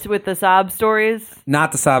 Always. With the sob stories?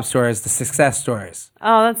 Not the sob stories, the success stories.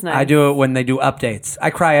 Oh, that's nice. I do it when they do updates.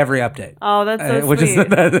 I cry every update. Oh, that's so which sweet.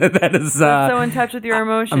 That is That's so in touch with your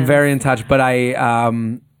emotions. I'm very in touch, but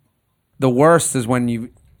the worst is when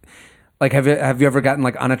you like have you ever gotten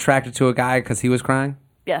like unattracted to a guy because he was crying?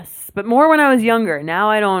 Yes, but more when I was younger.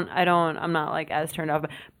 Now I'm not like as turned off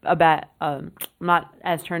I'm not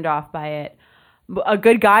as turned off by it. A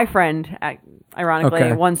good guy friend,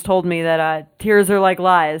 ironically, once told me that tears are like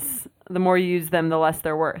lies. The more you use them, the less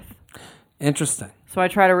they're worth. Interesting. So I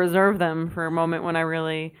try to reserve them for a moment when I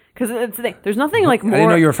really, because it's the thing. There's nothing like more. I didn't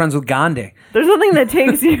know you were friends with Gandhi. There's nothing that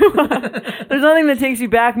takes you. There's nothing that takes you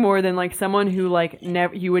back more than like someone who like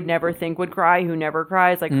you would never think would cry, who never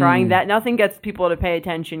cries. Like crying, that nothing gets people to pay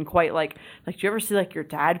attention quite like do you ever see like your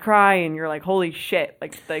dad cry and you're like, holy shit,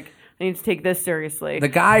 like I need to take this seriously. The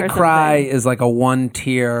guy cry is like a one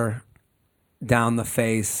tear down the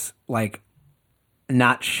face, like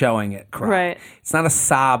not showing it cry. Right. It's not a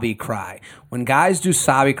sobby cry. When guys do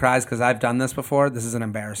sobby cries, because I've done this before, this is an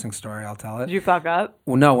embarrassing story, I'll tell it. Did you fuck up?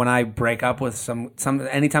 Well, no, when I break up with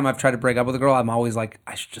anytime I've tried to break up with a girl, I'm always like,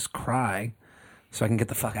 I should just cry so I can get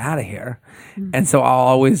the fuck out of here. Mm-hmm. And so I'll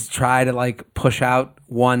always try to like push out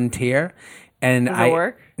one tear. And Does it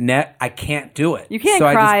work? I can't do it. You can't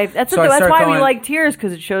cry. That's why we like tears,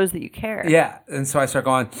 because it shows that you care. Yeah, and so I start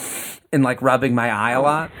going and like rubbing my eye a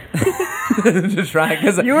lot. Just trying,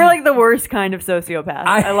 because you were like the worst kind of sociopath.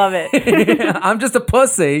 I love it. I'm just a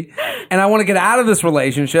pussy, and I want to get out of this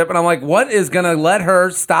relationship. And I'm like, what is gonna let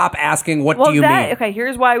her stop asking? What do you mean? Okay,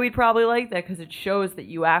 here's why we'd probably like that, because it shows that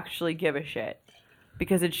you actually give a shit.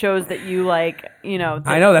 because it shows that you like, you know.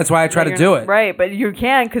 I know, that's why I try to do it. Right, but you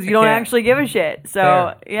can't because you don't actually give a shit. So,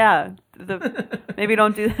 Fair. yeah, maybe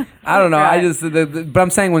don't do that. I don't know. Right. But I'm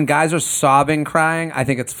saying when guys are sobbing, crying, I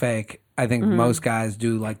think it's fake. I think most guys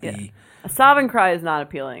do like the... A sob and cry is not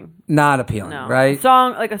appealing. Not appealing, right? A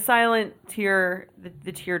song, like a silent tear,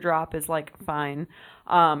 the teardrop is like fine.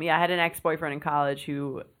 I had an ex-boyfriend in college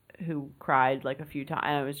who cried like a few times.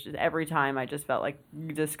 And it was just every time I just felt like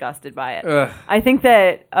disgusted by it. Ugh. I think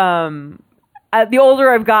that the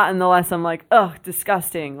older I've gotten, the less I'm like, ugh,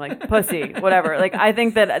 disgusting, like pussy, whatever. Like I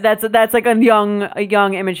think that's like a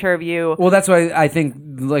young immature view. Well, that's why I think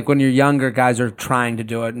like when you're younger, guys are trying to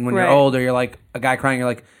do it, and when you're older, you're like a guy crying. You're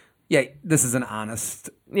like, yeah, this is an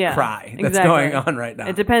honest cry that's going on right now.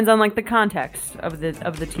 It depends on like the context of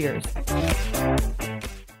the tears.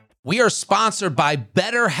 We are sponsored by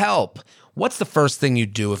BetterHelp. What's the first thing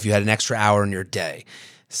you'd do if you had an extra hour in your day?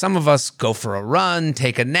 Some of us go for a run,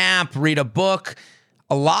 take a nap, read a book.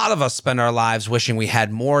 A lot of us spend our lives wishing we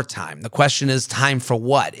had more time. The question is, time for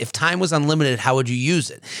what? If time was unlimited, how would you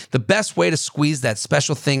use it? The best way to squeeze that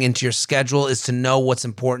special thing into your schedule is to know what's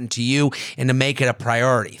important to you and to make it a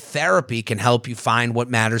priority. Therapy can help you find what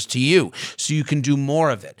matters to you so you can do more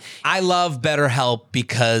of it. I love BetterHelp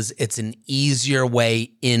because it's an easier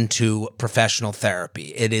way into professional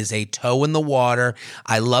therapy. It is a toe in the water.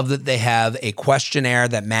 I love that they have a questionnaire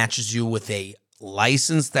that matches you with a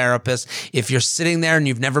licensed therapist. If you're sitting there and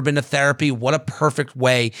you've never been to therapy, what a perfect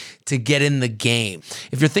way to get in the game.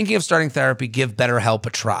 If you're thinking of starting therapy, give BetterHelp a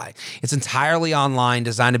try. It's entirely online,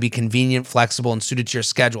 designed to be convenient, flexible, and suited to your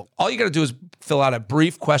schedule. All you got to do is fill out a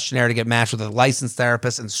brief questionnaire to get matched with a licensed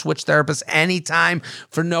therapist and switch therapists anytime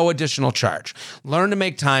for no additional charge. Learn to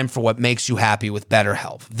make time for what makes you happy with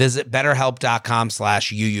BetterHelp. Visit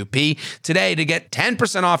BetterHelp.com/UUP today to get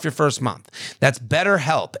 10% off your first month. That's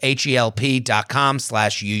BetterHelp, HELP.com/UUP.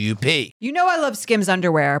 You know I love Skims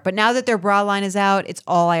underwear, but now that their bra line is out, it's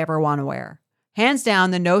all I ever want to wear. Hands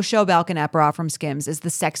down, the no-show Balconette bra from Skims is the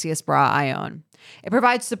sexiest bra I own. It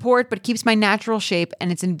provides support but keeps my natural shape,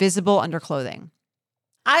 and it's invisible under clothing.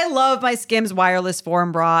 I love my Skims wireless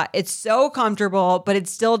form bra. It's so comfortable, but it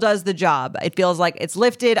still does the job. It feels like it's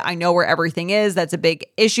lifted. I know where everything is. That's a big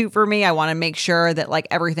issue for me. I want to make sure that like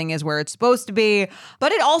everything is where it's supposed to be,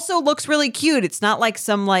 but it also looks really cute. It's not like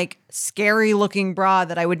some like scary looking bra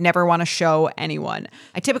that I would never want to show anyone.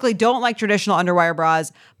 I typically don't like traditional underwire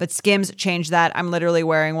bras, but Skims changed that. I'm literally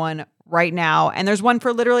wearing one right now. And there's one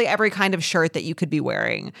for literally every kind of shirt that you could be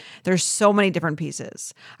wearing. There's so many different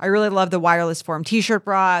pieces. I really love the wireless form t-shirt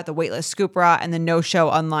bra, the weightless scoop bra, and the no-show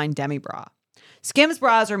online demi bra. Skims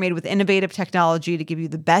bras are made with innovative technology to give you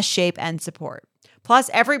the best shape and support. Plus,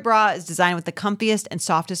 every bra is designed with the comfiest and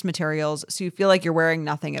softest materials, so you feel like you're wearing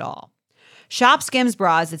nothing at all. Shop Skims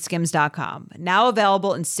bras at skims.com. Now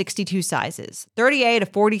available in 62 sizes, 30A to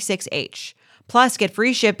 46H. Plus, get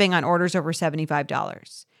free shipping on orders over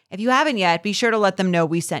 $75. If you haven't yet, be sure to let them know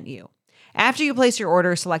we sent you. After you place your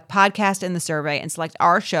order, select podcast in the survey and select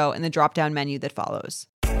our show in the drop-down menu that follows.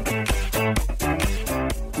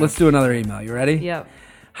 Let's do another email. You ready? Yep.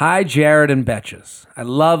 Hi, Jared and Betches. I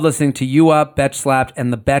love listening to You Up, Betch Slapped,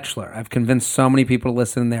 and The Bachelor. I've convinced so many people to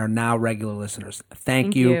listen, and they are now regular listeners.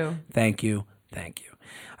 Thank you. Thank you. Thank you.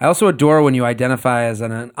 I also adore when you identify as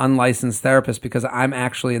an unlicensed therapist because I'm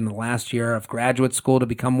actually in the last year of graduate school to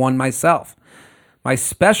become one myself. My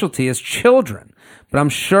specialty is children, but I'm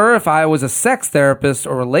sure if I was a sex therapist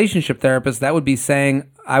or relationship therapist, I would be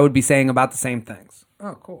saying about the same things.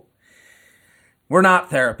 Oh, cool. We're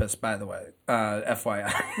not therapists, by the way.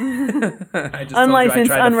 FYI. I just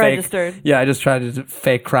unlicensed, unregistered. I just tried to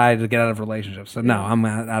fake cry to get out of relationships. So no, I'm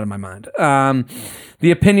out of my mind.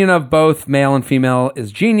 The opinion of both male and female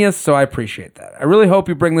is genius, so I appreciate that. I really hope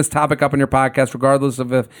you bring this topic up in your podcast, regardless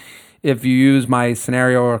of if you use my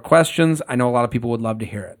scenario or questions. I know a lot of people would love to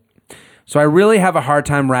hear it. So I really have a hard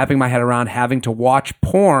time wrapping my head around having to watch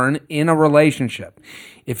porn in a relationship.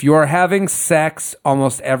 If you are having sex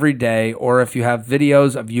almost every day, or if you have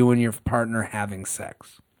videos of you and your partner having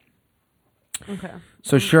sex. Okay.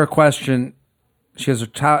 So sure question. She has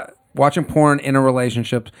watching porn in a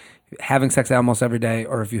relationship, having sex almost every day,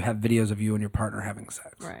 or if you have videos of you and your partner having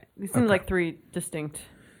sex. Right. These seem like three distinct...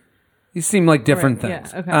 These seem like different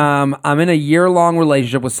things. Yeah, okay. I'm in a year-long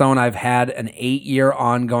relationship with someone I've had an 8-year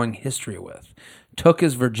ongoing history with. Took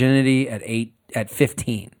his virginity at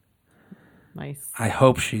 15. Nice. I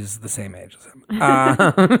hope she's the same age as him.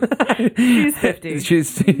 She's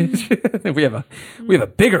 50. We have a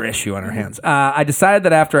bigger issue on our hands. I decided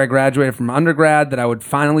that after I graduated from undergrad that I would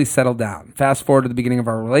finally settle down. Fast forward to the beginning of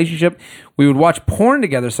our relationship, we would watch porn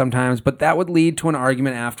together sometimes, but that would lead to an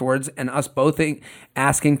argument afterwards and us both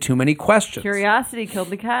asking too many questions. Curiosity killed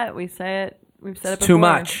the cat. We say it. We've said it before. Too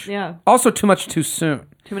much. Yeah. Also too much too soon.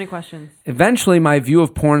 Too many questions. Eventually, my view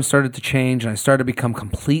of porn started to change, and I started to become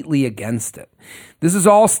completely against it. This is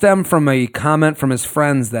all stemmed from a comment from his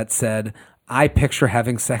friends that said, I picture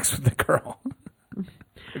having sex with the girl.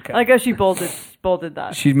 Okay. I guess she bolded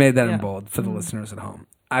that. She made that in bold for the listeners at home.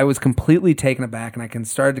 I was completely taken aback, and I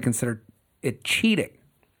started to consider it cheating.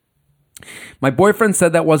 My boyfriend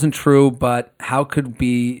said that wasn't true, but how could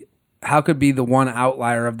be the one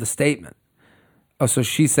outlier of the statement? Oh, so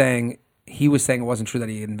he was saying it wasn't true that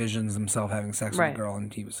he envisions himself having sex with a girl,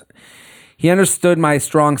 and he understood my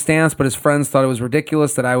strong stance, but his friends thought it was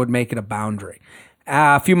ridiculous that I would make it a boundary.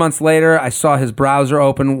 A few months later, I saw his browser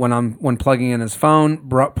open when plugging in his phone.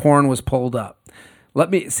 Porn was pulled up.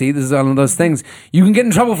 This is one of those things. You can get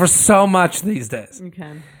in trouble for so much these days.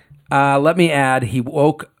 Okay. Let me add, he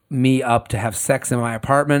woke me up to have sex in my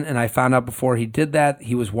apartment, and I found out before he did that,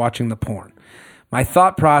 he was watching the porn. My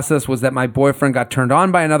thought process was that my boyfriend got turned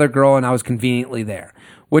on by another girl and I was conveniently there,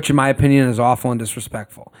 which in my opinion is awful and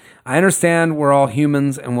disrespectful. I understand we're all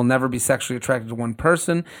humans and will never be sexually attracted to one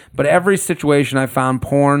person, but every situation I found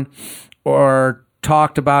porn or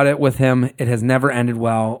talked about it with him, it has never ended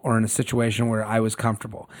well or in a situation where I was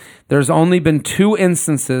comfortable. There's only been 2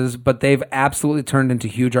 instances, but they've absolutely turned into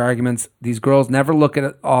huge arguments. These girls never look at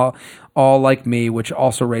it all like me, which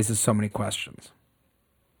also raises so many questions.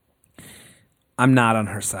 I'm not on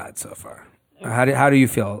her side so far. How do you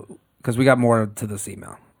feel? Because we got more to this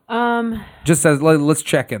email. Just says let's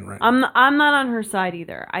check in right now. I'm not on her side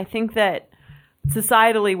either. I think that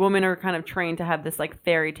societally, women are kind of trained to have this like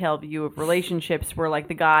fairy tale view of relationships, where like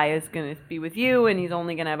the guy is going to be with you and he's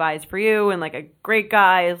only going to have eyes for you, and like a great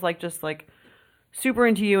guy is like just like super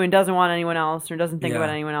into you and doesn't want anyone else or doesn't think about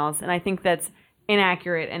anyone else. And I think that's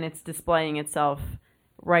inaccurate, and it's displaying itself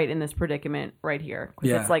right in this predicament right here.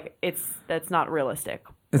 It's like that's not realistic.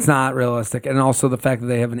 It's not realistic. And also the fact that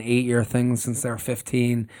they have an 8-year thing since they're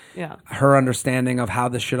 15. Yeah. Her understanding of how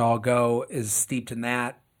this should all go is steeped in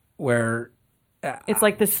that, where it's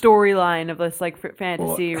like the storyline of this like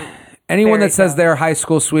fantasy. Anyone that says they're high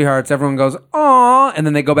school sweethearts, everyone goes, "Aw," and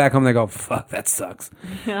then they go back home and they go, "Fuck, that sucks."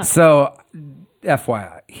 Yeah. So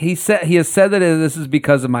FYI, he has said that this is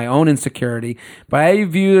because of my own insecurity, but I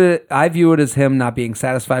view it as him not being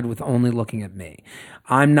satisfied with only looking at me.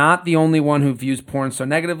 I'm not the only one who views porn so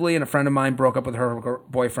negatively, and a friend of mine broke up with her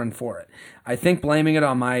boyfriend for it. I think blaming it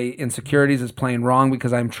on my insecurities is plain wrong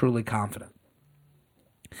because I'm truly confident.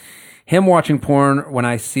 Him watching porn when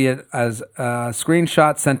I see it as a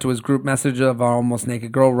screenshot sent to his group message of an almost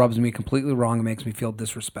naked girl rubs me completely wrong and makes me feel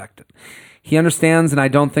disrespected. He understands, and I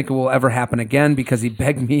don't think it will ever happen again because he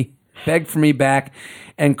begged for me back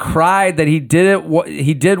and cried that he did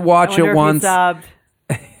watch it once. He sobbed.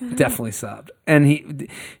 Definitely sobbed. And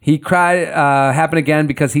he cried, happened again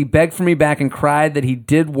because he begged for me back and cried that he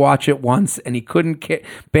did watch it once and he couldn't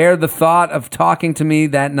bear the thought of talking to me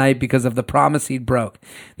that night because of the promise he'd broke.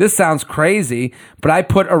 This sounds crazy, but I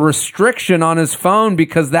put a restriction on his phone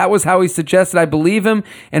because that was how he suggested I believe him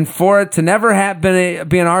and for it to never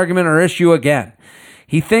be an argument or issue again.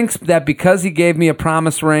 He thinks that because he gave me a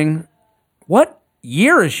promise ring, what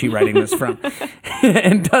year is she writing this from?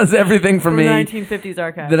 And does everything for me 1950s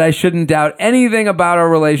archive that I shouldn't doubt anything about our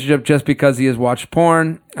relationship just because he has watched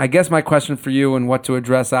porn. I guess my question for you and what to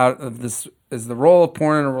address out of this is the role of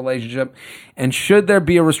porn in a relationship, and should there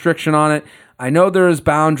be a restriction on it? I know there is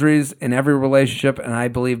boundaries in every relationship, and I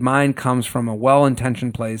believe mine comes from a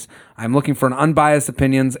well-intentioned place. I'm looking for an unbiased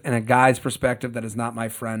opinions and a guy's perspective that is not my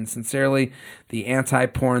friend. Sincerely, the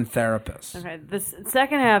anti-porn therapist. Okay, this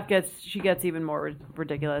second half gets even more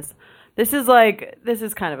ridiculous. This is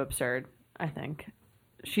kind of absurd, I think.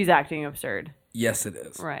 She's acting absurd. Yes, it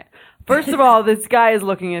is. Right. First of all, this guy is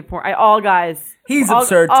looking at porn. Absurd All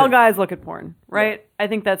too. guys look at porn, right? Yeah. I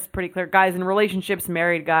think that's pretty clear. Guys in relationships,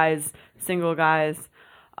 married guys, single guys.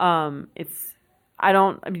 Do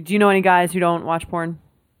you know any guys who don't watch porn?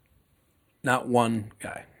 Not one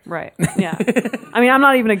guy. Right. Yeah. I mean, I'm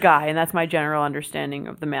not even a guy, and that's my general understanding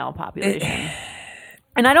of the male population.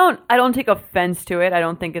 And I don't take offense to it. I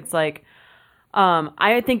don't think it's like,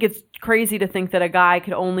 I think it's crazy to think that a guy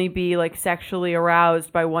could only be like sexually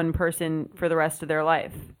aroused by one person for the rest of their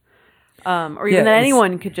life. Or even that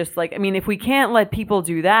anyone could just like, I mean, if we can't let people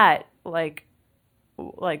do that, like,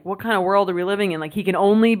 like what kind of world are we living in? Like he can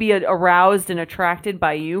only be aroused and attracted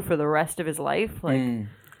by you for the rest of his life. Like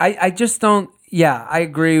I just don't. Yeah, I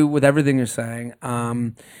agree with everything you're saying.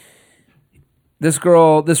 This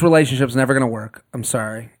relationship's never gonna work. I'm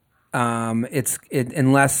sorry.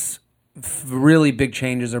 Unless really big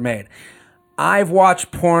changes are made. I've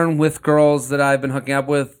watched porn with girls that I've been hooking up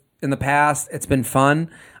with in the past. It's been fun.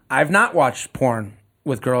 I've not watched porn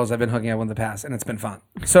with girls I've been hooking up with in the past, and it's been fun.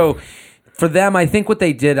 So for them, I think what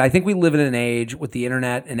they did, I think we live in an age with the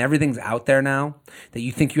internet and everything's out there now that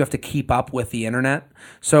you think you have to keep up with the internet.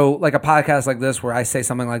 So like a podcast like this where I say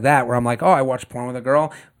something like that, where I'm like, oh, I watched porn with a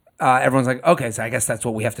girl. Everyone's like, okay, so I guess that's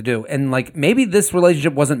what we have to do. And like maybe this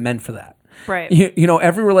relationship wasn't meant for that. Right. You know,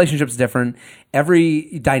 every relationship's different.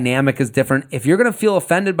 Every dynamic is different. If you're going to feel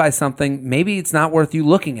offended by something, maybe it's not worth you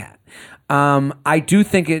looking at. I do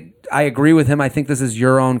think I agree with him. I think this is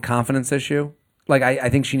your own confidence issue. Like, I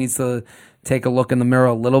think she needs to take a look in the mirror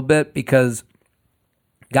a little bit because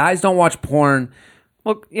guys don't watch porn.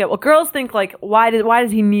 Well, yeah. Well, girls think like, why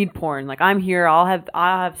does he need porn? Like, I'm here. I'll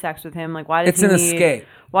have sex with him. Like, why does it's an escape?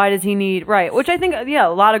 Why does he need right? Which I think, yeah, a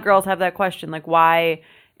lot of girls have that question. Like, why,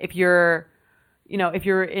 if you're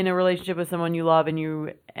in a relationship with someone you love and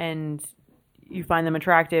you find them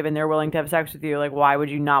attractive and they're willing to have sex with you, like, why would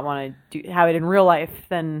you not want to have it in real life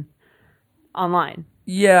than online?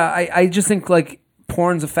 Yeah, I just think like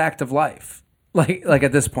porn's a fact of life. Like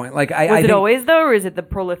at this point, like I was it think, always though, or is it the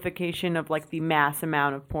prolification of like the mass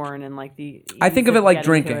amount of porn and like the? I think of it like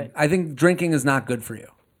drinking. I think drinking is not good for you.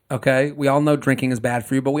 Okay, we all know drinking is bad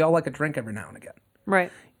for you, but we all like a drink every now and again.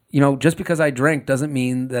 Right. You know, just because I drink doesn't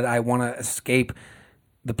mean that I want to escape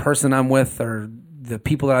the person I'm with or the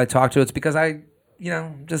people that I talk to. It's because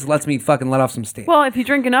just lets me fucking let off some steam. Well, if you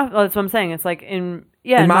drink enough, that's what I'm saying. It's like in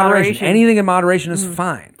moderation. Anything in moderation is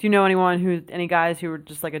fine. Do you know any guys who are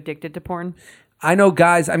just like addicted to porn? I know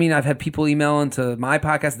guys. I mean, I've had people email into my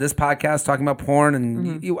podcast, this podcast, talking about porn,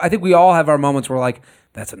 and I think we all have our moments where like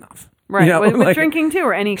that's enough. Right. You know, with like, drinking too,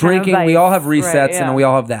 or any drinking. Kind of we all have resets, right, yeah. and we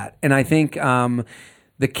all have that. And I think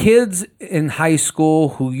the kids in high school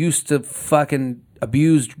who used to fucking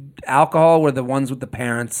abuse alcohol were the ones with the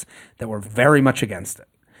parents that were very much against it.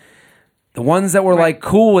 The ones that were like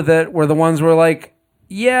cool with it were the ones who were like,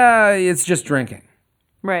 yeah, it's just drinking.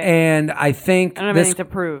 Right. And I think I don't have anything to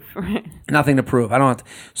prove. Nothing to prove. I don't have to.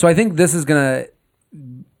 So I think this is going to,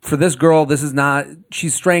 for this girl, this is not,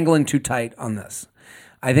 she's strangling too tight on this.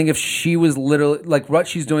 I think if she was literally, like what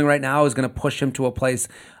she's doing right now is going to push him to a place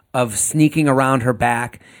of sneaking around her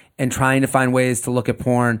back and trying to find ways to look at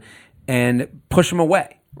porn and push him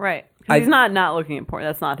away. Right. He's not looking at porn.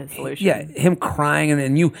 That's not his solution. Yeah, him crying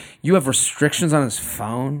and you have restrictions on his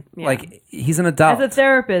phone. Yeah. Like he's an adult. As a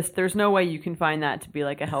therapist, there's no way you can find that to be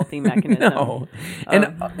like a healthy mechanism. No.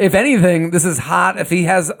 And if anything, this is hot if he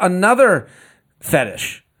has another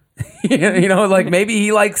fetish. You know, like maybe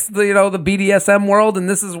he likes the the BDSM world, and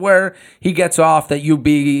this is where he gets off that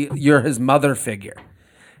you're his mother figure.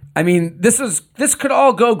 I mean, this could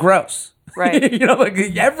all go gross. Right. Like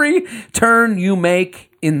every turn you make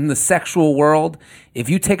in the sexual world, if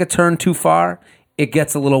you take a turn too far, it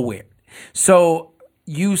gets a little weird. So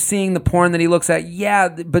you seeing the porn that he looks at, yeah,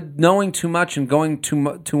 but knowing too much and going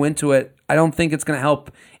too into it, I don't think it's going to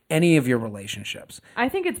help any of your relationships. I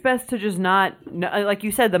think it's best to just not, like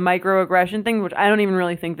you said, the microaggression thing, which I don't even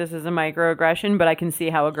really think this is a microaggression, but I can see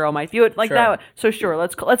how a girl might view it like that. So sure,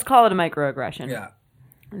 let's call it a microaggression. Yeah.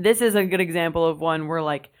 This is a good example of one where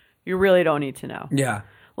like you really don't need to know. Yeah.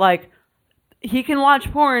 Like he can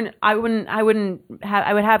watch porn. I would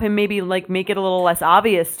have him maybe like make it a little less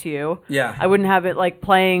obvious to you. Yeah. I wouldn't have it like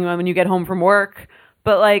playing when you get home from work.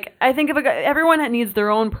 But like, I think everyone needs their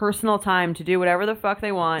own personal time to do whatever the fuck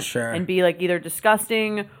they want, sure, and be like either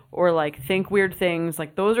disgusting or like think weird things.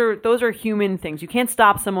 Like those are human things. You can't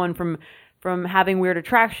stop someone from having weird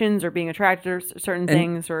attractions or being attracted to certain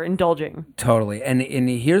things or indulging. Totally. And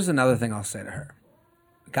here's another thing I'll say to her: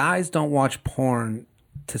 guys don't watch porn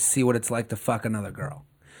to see what it's like to fuck another girl.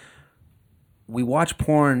 We watch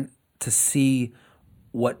porn to see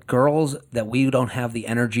what girls that we don't have the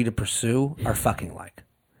energy to pursue are fucking like.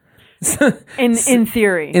 in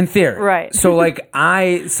theory. In theory. Right. So like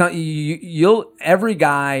every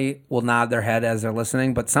guy will nod their head as they're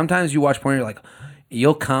listening, but sometimes you watch porn and you're like,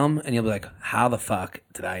 you'll come and you'll be like, how the fuck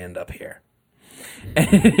did I end up here?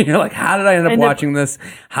 And you're like, how did I end up watching this?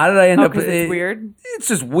 How did I end up? It's weird. It's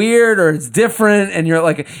just weird, or it's different, and you're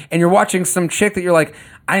like, and you're watching some chick that you're like,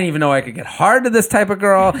 I didn't even know I could get hard to this type of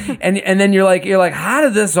girl, and then you're like, how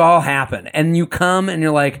did this all happen? And you come and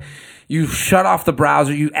you're like, you shut off the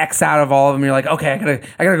browser, you X out of all of them. You're like, okay,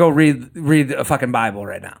 I gotta go read a fucking Bible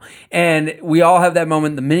right now. And we all have that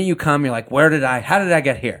moment. The minute you come, you're like, how did I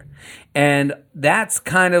get here? And that's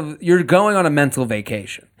kind of, you're going on a mental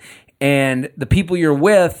vacation. And the people you're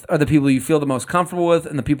with are the people you feel the most comfortable with,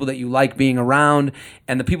 and the people that you like being around,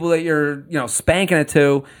 and the people that you're, spanking it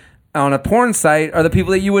to on a porn site are the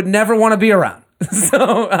people that you would never want to be around.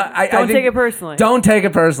 So I Don't think take it personally. Don't take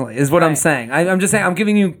it personally is what I'm Right. saying. I'm just saying, I'm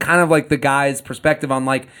giving you kind of like the guy's perspective on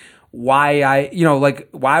like why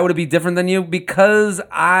why would it be different than you? Because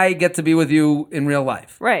I get to be with you in real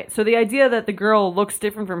life. Right. So the idea that the girl looks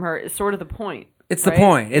different from her is sort of the point. It's the right?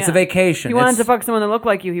 point. It's a vacation. If he wanted to fuck someone that looked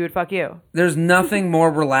like you, he would fuck you. There's nothing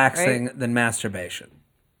more relaxing than masturbation.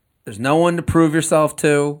 There's no one to prove yourself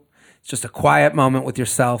to. It's just a quiet moment with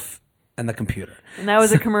yourself and the computer. And that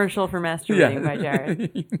was a commercial for masturbating by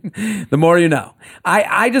Jared. The more you know.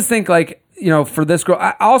 I just think like, for this girl,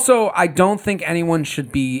 I don't think anyone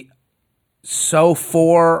should be so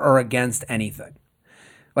for or against anything.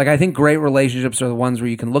 Like, I think great relationships are the ones where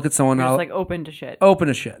you can look at someone Just else. like open to shit. Open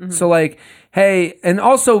to shit. Mm-hmm. So like, hey, and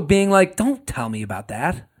also being like, don't tell me about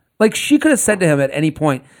that. Like, she could have said to him at any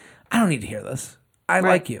point, I don't need to hear this. I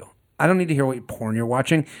like you. I don't need to hear what porn you're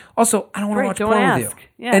watching. Also, I don't want to watch don't porn ask. with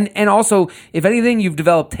you. Yeah. And also, if anything, you've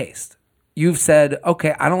developed taste. You've said,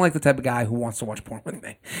 okay, I don't like the type of guy who wants to watch porn with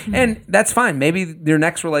me. And that's fine. Maybe your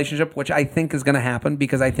next relationship, which I think is going to happen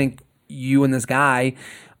because I think you and this guy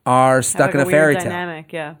are stuck Have, in like, a fairy weird tale.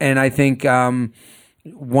 dynamic, yeah. And I think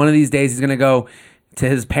one of these days he's going to go to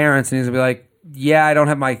his parents and he's going to be like, yeah, I don't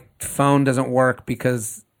have my phone doesn't work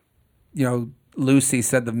because, Lucy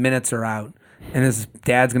said the minutes are out. And his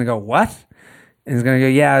dad's going to go, what? And he's going to go,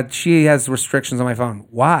 yeah, she has restrictions on my phone.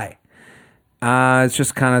 Why? It's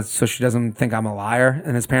just kind of so she doesn't think I'm a liar.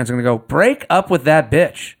 And his parents are going to go, break up with that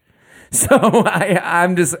bitch. So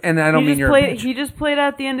I'm just, and I don't mean you're a bitch. He just played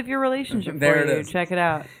out the end of your relationship There for it you. is. Check it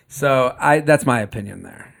out. So that's my opinion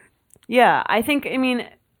there. Yeah, I think,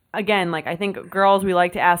 again, like, I think girls, we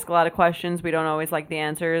like to ask a lot of questions. We don't always like the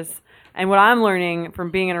answers. And what I'm learning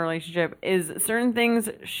from being in a relationship is certain things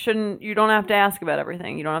you don't have to ask about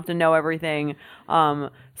everything. You don't have to know everything.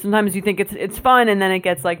 Sometimes you think it's fun and then it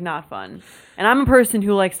gets like not fun. And I'm a person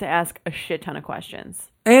who likes to ask a shit ton of questions.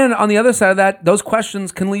 And on the other side of that, those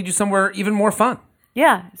questions can lead you somewhere even more fun.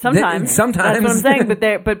 Yeah, sometimes. Sometimes. That's what I'm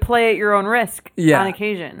saying, but play at your own risk on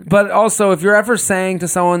occasion. But also, if you're ever saying to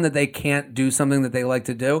someone that they can't do something that they like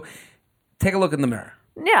to do, take a look in the mirror.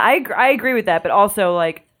 Yeah, I agree with that. But also,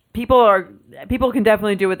 like, people can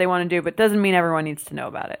definitely do what they want to do, but doesn't mean everyone needs to know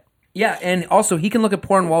about it. Yeah, and also, he can look at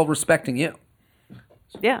porn while respecting you.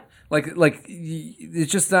 Yeah. Like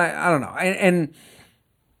it's just, I don't know. And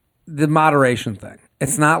the moderation thing.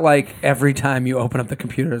 It's not like every time you open up the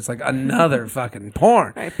computer, it's like another fucking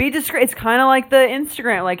porn. Right. Be discreet. It's kind of like the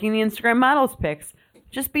Instagram, liking the Instagram models pics.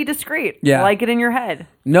 Just be discreet. Yeah. Like it in your head.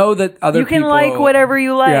 Know that other You can people, like whatever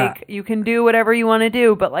you like. Yeah. You can do whatever you want to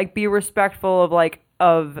do, but like be respectful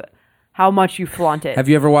of how much you flaunt it. Have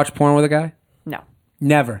you ever watched porn with a guy? No.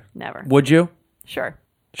 Never. Never. Would you? Sure.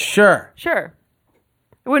 Sure.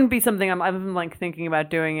 It wouldn't be something I'm like thinking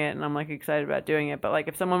about doing it and I'm like excited about doing it. But like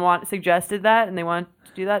if someone suggested that and they want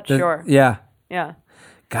to do that, sure. Yeah. Yeah.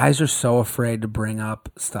 Guys are so afraid to bring up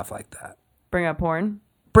stuff like that. Bring up porn.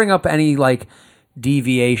 Bring up any like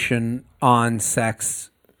deviation on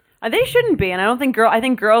sex. They shouldn't be, and I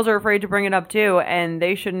think girls are afraid to bring it up too, and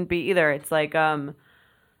they shouldn't be either. It's like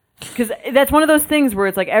because that's one of those things where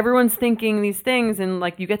it's like everyone's thinking these things, and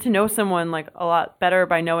like you get to know someone like a lot better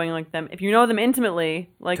by knowing like them. If you know them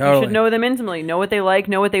intimately, like Totally. you should know them intimately, know what they like,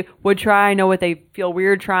 know what they would try, know what they feel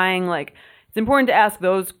weird trying. Like it's important to ask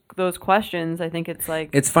those questions. I think it's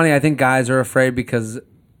like It's funny. I think guys are afraid because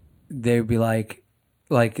they'd be like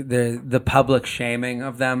the public shaming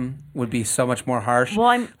of them would be so much more harsh. Well,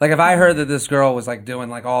 I'm- like if I heard that this girl was like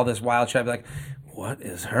doing like all this wild shit, I'd be like, what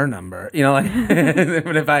is her number? Like,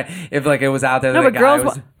 but if like it was out there, no, that but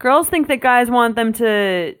a guy girls think that guys want them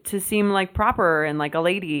to seem like proper and like a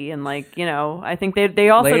lady and like I think they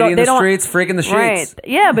also lady don't in they the don't streets, freak in the streets. right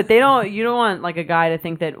yeah, but you don't want like a guy to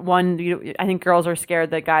think that I think girls are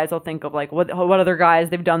scared that guys will think of like what other guys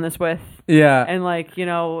they've done this with Yeah, and like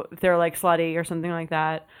they're like slutty or something like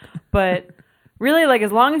that, but Really, like,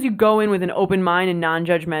 as long as you go in with an open mind and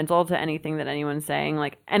non-judgmental to anything that anyone's saying,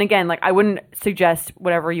 like, and again, like, I wouldn't suggest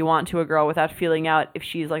whatever you want to a girl without feeling out if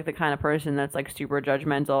she's, like, the kind of person that's, like, super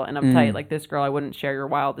judgmental and uptight. Like, this girl, I wouldn't share your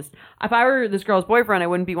wildest... If I were this girl's boyfriend, I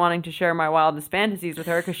wouldn't be wanting to share my wildest fantasies with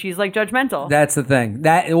her because she's, like, judgmental. That's the thing.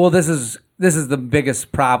 This is the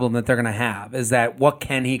biggest problem that they're going to have, is that what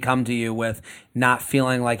can he come to you with, not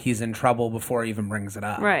feeling like he's in trouble before he even brings it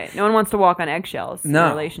up. Right. No one wants to walk on eggshells in a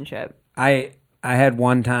relationship. I had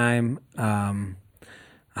one time,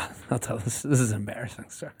 I'll tell this is an embarrassing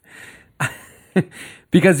story.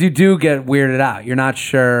 Because you do get weirded out. You're not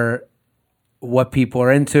sure what people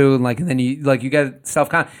are into, and then you get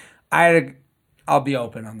self-conscious. I'll be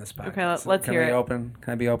open on this podcast. Okay, let's hear it. Open?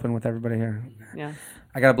 Can I be open with everybody here? Yeah.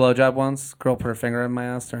 I got a blowjob once. Girl put her finger in my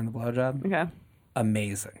ass during the blowjob. Okay.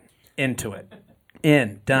 Amazing. Into it.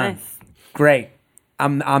 In. Done. Nice. Great.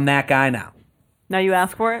 I'm that guy now. Now you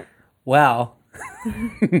ask for it? Well,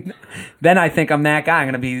 then I think I'm that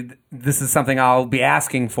guy. This is something I'll be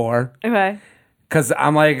asking for. Okay. Because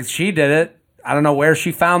I'm like, she did it. I don't know where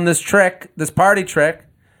she found this trick, this party trick.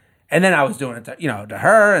 And then I was doing it to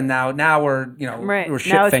her, and now we're, right. we're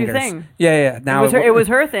shit now it's fingers. Your thing. Yeah. Now it was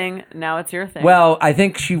her thing. Now it's your thing. Well, I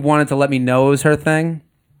think she wanted to let me know it was her thing.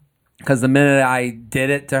 Because the minute I did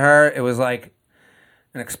it to her, it was like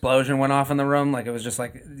an explosion went off in the room. Like, it was just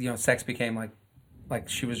like, sex became like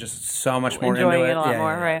she was just so much more enjoying into it. A lot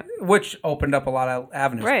more, right? Which opened up a lot of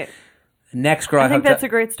avenues. Right. The next girl I think hooked that's up, a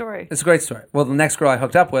great story. It's a great story. Well, the next girl I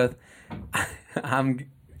hooked up with,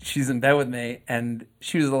 she's in bed with me, and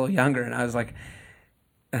she was a little younger, and I was like,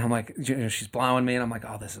 and I'm like, she's blowing me, and I'm like,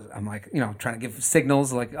 oh, I'm like, trying to give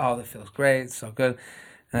signals, like, oh, that feels great, it's so good.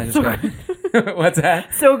 And I just go, what's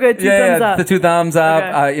that? So good, two thumbs up. The 2 thumbs up.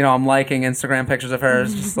 Okay. I'm liking Instagram pictures of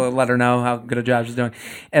hers just to let her know how good a job she's doing.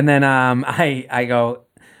 And then I go,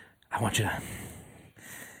 I want you to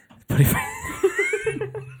put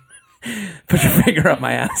your finger up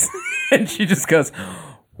my ass. And she just goes,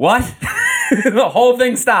 what? The whole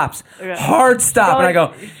thing stops. Okay. Hard stop. And I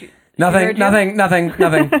go, nothing.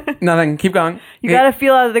 Keep going. You got to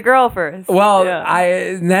feel out of the girl first. Well,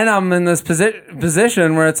 then I'm in this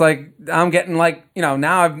position where it's like I'm getting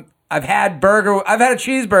now I've had a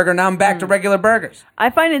cheeseburger. Now I'm back to regular burgers. I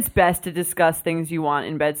find it's best to discuss things you want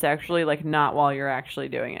in bed sexually, not while you're actually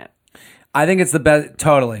doing it. I think it's the best.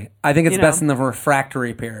 Totally. I think it's best in the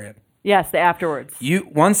refractory period. Yes, the afterwards.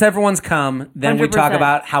 Once everyone's come, then 100%. We talk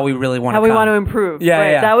about how we really want to. How we want to improve. Yeah,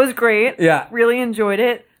 right? Yeah. That was great. Yeah, really enjoyed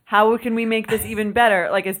it. How can we make this even better?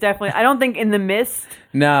 It's definitely. I don't think in the mist.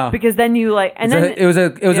 No, because then you it was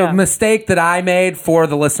a mistake that I made for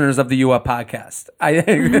the listeners of the U Up podcast. Thank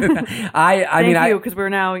you, because we're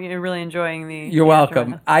now really enjoying the. You're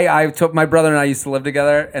welcome. I took my brother and I used to live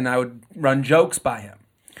together, and I would run jokes by him,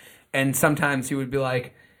 and sometimes he would be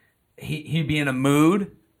like, he'd be in a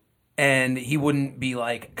mood. And he wouldn't be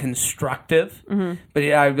constructive, but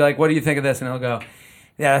I'd be like, "What do you think of this?" And he'll go,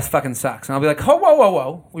 "Yeah, this fucking sucks." And I'll be like, "Oh,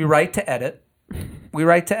 whoa! We write to edit,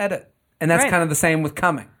 and that's kind of the same with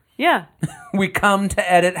coming. Yeah, we come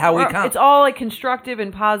to edit how we come. It's all constructive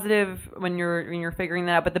and positive when you're figuring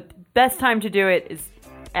that out. But the best time to do it is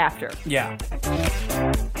after. Yeah.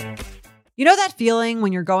 You know that feeling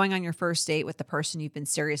when you're going on your first date with the person you've been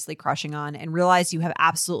seriously crushing on and realize you have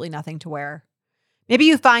absolutely nothing to wear? Maybe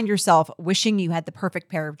you find yourself wishing you had the perfect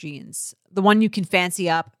pair of jeans, the one you can fancy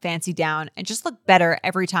up, fancy down, and just look better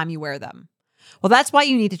every time you wear them. Well, that's why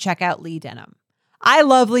you need to check out Lee Denim. I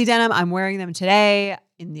love Lee Denim. I'm wearing them today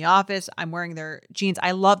in the office. I'm wearing their jeans.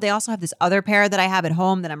 They also have this other pair that I have at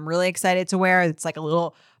home that I'm really excited to wear. It's a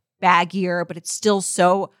little baggier, but it's still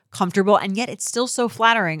so comfortable, and yet it's still so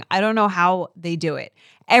flattering. I don't know how they do it.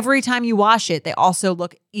 Every time you wash it, they also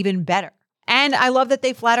look even better. And I love that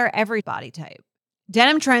they flatter every body type.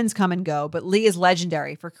 Denim trends come and go, but Lee is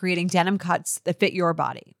legendary for creating denim cuts that fit your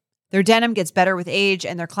body. Their denim gets better with age,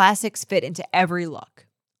 and their classics fit into every look.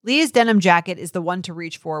 Lee's denim jacket is the one to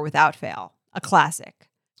reach for without fail, a classic.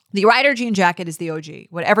 The Rider jean jacket is the OG,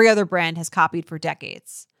 what every other brand has copied for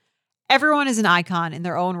decades. Everyone is an icon in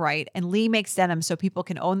their own right, and Lee makes denim so people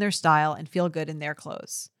can own their style and feel good in their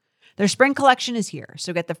clothes. Their spring collection is here,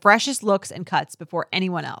 so get the freshest looks and cuts before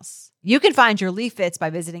anyone else. You can find your Lee fits by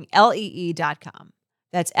visiting lee.com.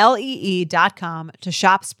 That's lee.com to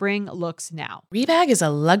shop spring looks now. Rebag is a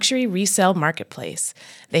luxury resale marketplace.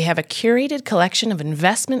 They have a curated collection of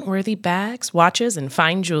investment-worthy bags, watches, and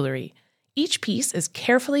fine jewelry. Each piece is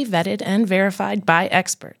carefully vetted and verified by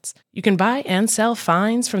experts. You can buy and sell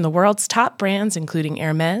finds from the world's top brands, including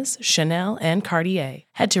Hermes, Chanel, and Cartier.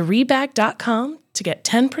 Head to Rebag.com to get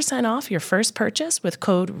 10% off your first purchase with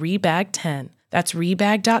code REBAG10. That's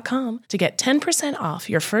Rebag.com to get 10% off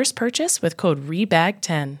your first purchase with code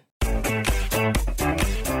REBAG10.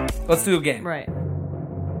 Let's do a game. Right.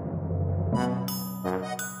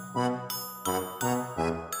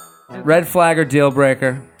 Red flag or deal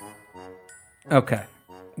breaker? Okay.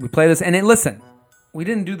 We play this. And listen, we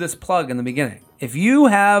didn't do this plug in the beginning. If you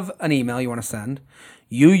have an email you want to send,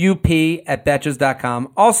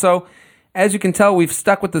 uup@betches.com. Also, as you can tell, we've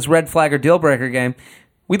stuck with this red flag or deal breaker game.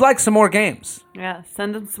 We'd like some more games. Yeah,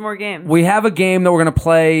 send them some more games. We have a game that we're going to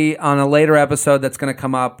play on a later episode that's going to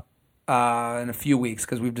come up in a few weeks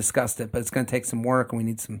because we've discussed it, but it's going to take some work and we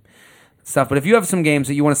need some stuff. But if you have some games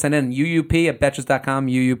that you want to send in, uup@betches.com,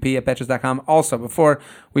 uup@betches.com. Also, before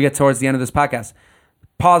we get towards the end of this podcast,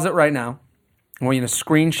 pause it right now. I want you to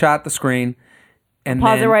screenshot the screen. And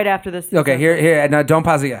Pause then, it right after this. Okay, here. No, don't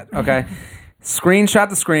pause it yet. Okay. Screenshot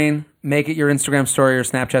the screen, make it your Instagram story or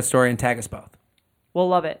Snapchat story, and tag us both. We'll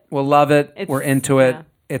love it. We'll love it. It's- We're into it. yeah.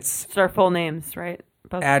 It's It's our full names, right?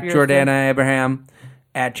 Both at of yours, Jordana Abraham,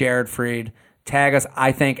 at Jared Freed. Tag us.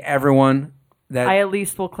 I thank everyone that I at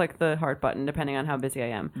least will click the heart button depending on how busy I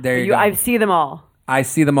am. There you But go. I see them all. I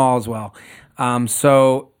see them all as well.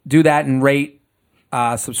 So do that and rate,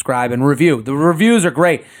 subscribe, and review. The reviews are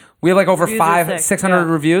great. We have like over Reviews are sick, 600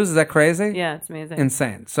 yeah. reviews. Is that crazy? Yeah, it's amazing.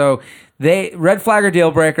 Insane. So red flag or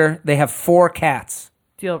deal breaker. They have 4 cats.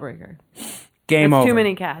 Deal breaker. Game That's over. too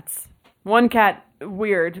many cats. One cat,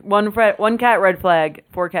 weird. One cat, red flag.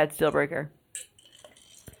 4 cats, deal breaker.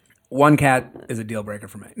 1 cat is a deal breaker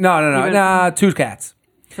for me. No. 2 cats.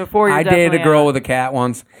 So 4, you're I dated a definitely girl out. with a cat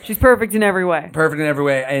once. She's perfect in every way. Perfect in every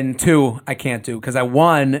way. And 2, I can't do. Because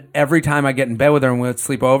every time I get in bed with her and we would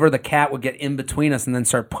sleep over, the cat would get in between us and then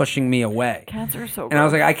start pushing me away. Cats are so And I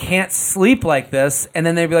was like, I can't sleep like this. And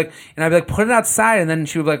then they'd be like, and I'd be like, put it outside. And then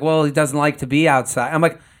she would be like, well, he doesn't like to be outside. I'm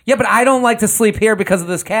like, yeah, but I don't like to sleep here because of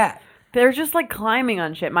this cat. They're just like climbing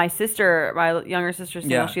on shit. My younger sister,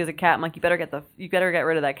 Yeah. she has a cat. I'm like, you better get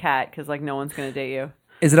rid of that cat because like no one's gonna date you.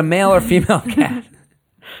 Is it a male or female cat?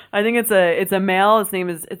 I think it's a male. His name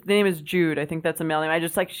is Jude. I think that's a male name. I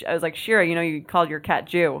was like, Shira, you called your cat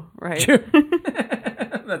Jew, right?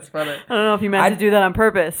 That's funny. I don't know if you meant to do that on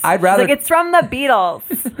purpose. I'd rather- She's like, it's from the Beatles.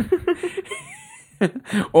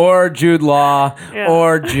 Or Jude Law, Yeah.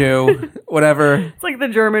 or Jew, whatever. It's like the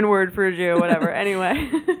German word for Jew, whatever. Anyway.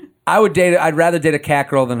 I'd rather date a cat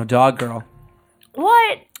girl than a dog girl.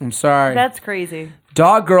 What? I'm sorry. That's crazy.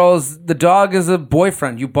 Dog girls, the dog is a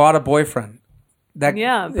boyfriend. You bought a boyfriend.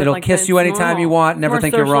 Yeah, but It'll like, kiss it's you anytime normal. you want, It's never more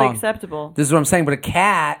think you're socially wrong. acceptable. This is what I'm saying. But a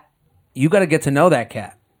cat, you got to get to know that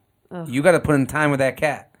cat. You got to put in time with that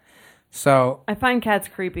cat. So I find cats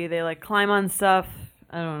creepy. They like climb on stuff.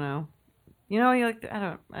 I don't know.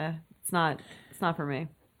 It's not for me.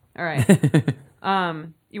 All right.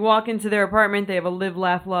 You walk into their apartment. They have a live,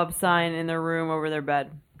 laugh, love sign in their room over their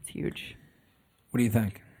bed. It's huge. what do you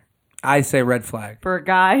think? I say red flag. For a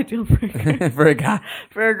guy, deal breaker. For a guy.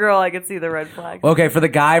 For a girl, I could see the red flag. Okay, for the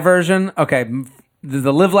guy version, okay,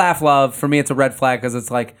 the live, laugh, love, for me it's a red flag because it's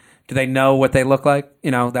like, do they know what they look like?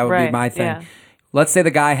 That would be Right, my thing. yeah. Let's say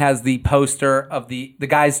the guy has the poster of the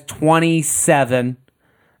guy's 27,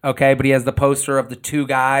 okay, but he has the poster of the 2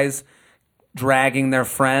 guys dragging their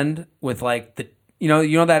friend with like you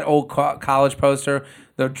know that old college poster?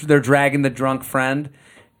 They're dragging the drunk friend,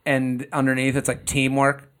 and underneath it's like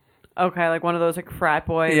teamwork. Okay, like one of those like frat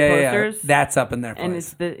boy Yeah. posters. That's up in their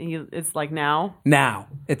place. And it's like now. Now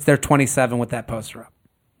it's their 27 with that poster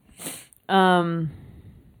up.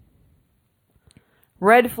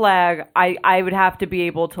 Red flag. I would have to be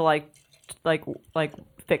able to like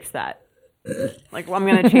fix that. Like I'm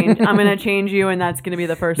gonna change you, and that's gonna be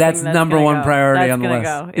the first. That's thing that's number gonna one go. priority That's on the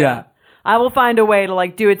gonna list. Go. Yeah. I will find a way to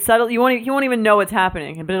like do it subtle. He won't even know what's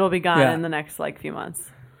happening, but it'll be gone Yeah. in the next like few months.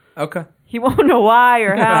 Okay. He won't know why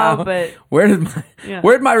or how, No. but Where'd Yeah.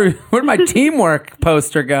 my teamwork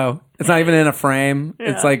poster go? It's not even in a frame.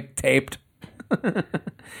 It's like taped.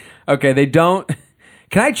 Okay, they don't.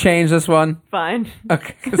 Can I change this one? fine.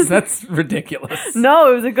 Okay, because that's ridiculous.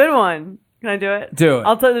 No, it was a good one. Can I do it? Do it.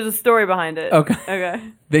 I'll tell you. There's a story behind it. Okay. Okay.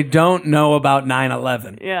 They don't know about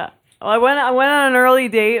 9/11. Yeah. Well, I went on an early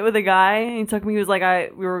date with a guy. And he took me. He was like,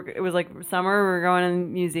 it was like summer. We were going to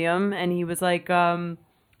the museum, and he was like, "You want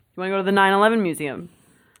to go to the 9/11 museum?"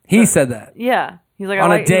 He said that. Yeah. He's like,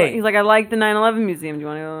 On a date. He's like, I like the 9/11 museum. Do you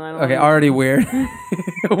want to go to the 9/11? Okay, already weird.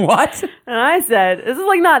 What? And I said, this is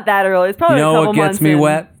like not that early. It's probably You know a couple what gets months me in.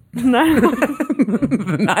 wet? 9/11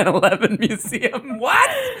 The 9/11 museum. What?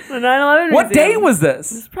 the 9/11 What museum. date was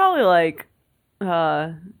this? It's probably like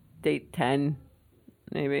date 10,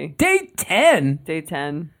 maybe. Date 10. Day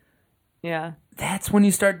 10. Yeah. That's when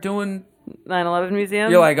you start doing 9/11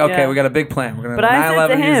 museum. You're like, okay, Yeah. we got a big plan. We're going to But the I said 9/11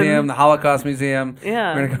 to him- museum, the Holocaust museum.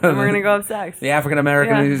 Yeah, We're going to go have sex. the African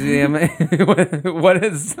American Yeah. museum. What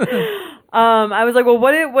is? I was like, well,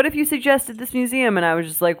 what if you suggested this museum? And I was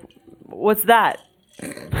just like, what's that?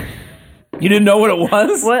 You didn't know what it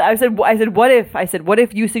was? What I said, what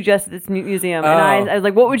if you suggested this museum? And I was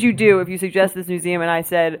like, what would you do if you suggested this museum? And I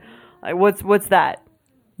said, like, what's that?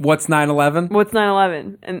 What's 9/11? What's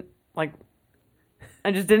 9/11? And like, I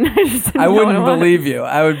just didn't. I know what wouldn't it was. believe you.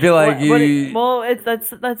 I would be like,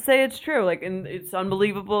 let's say it's true. Like, and it's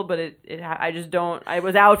unbelievable, but I just don't. I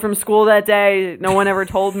was out from school that day. No one ever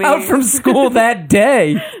told me. out from school that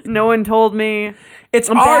day. No one told me. It's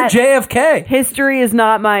I'm our bad. JFK. History is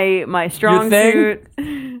not my strong thing? suit.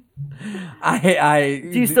 Do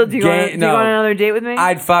Do you want another date with me?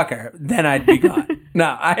 I'd fuck her. Then I'd be gone.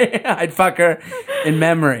 No, I'd fuck her in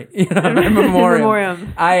memory. In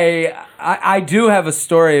memoriam. I do have a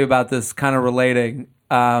story about this kind of relating.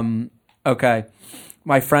 Okay.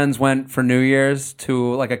 My friends went for New Year's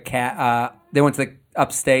to like they went to the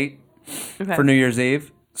upstate for New Year's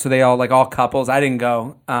Eve. So they all couples. I didn't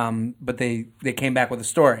go, but they came back with a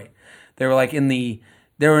story. They were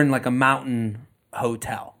they were in like a mountain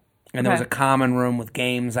hotel, and there was a common room with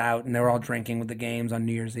games out, and they were all drinking with the games on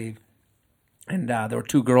New Year's Eve. And there were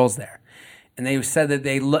two girls there, and they said that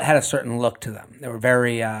they had a certain look to them. They were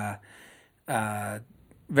very,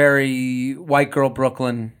 very white girl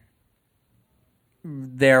Brooklyn.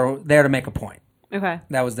 They're there to make a point. Okay.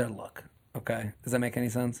 That was their look. Okay, does that make any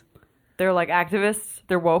sense? They're like activists.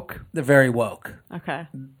 They're woke. They're very woke. Okay.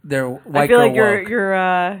 They're white I feel girl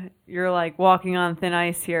like woke. you're like walking on thin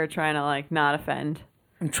ice here, trying to like not offend.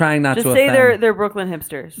 I'm trying not Just to say offend. they're Brooklyn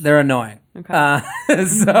hipsters. They're annoying. Okay.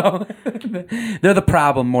 So they're the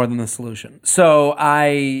problem more than the solution. So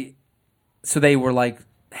they were like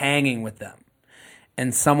hanging with them,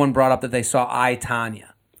 and someone brought up that they saw I, Tonya.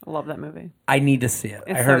 I love that movie. I need to see it.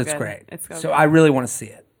 It's I heard so it's good. great. It's so so good. I really want to see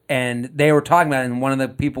it. And they were talking about it, and one of the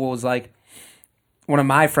people was like, one of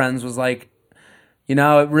my friends was like, it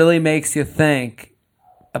really makes you think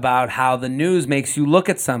about how the news makes you look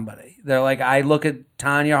at somebody. They're like, I look at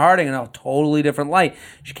Tonya Harding in a totally different light.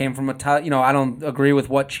 She came from I don't agree with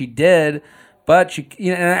what she did, but she,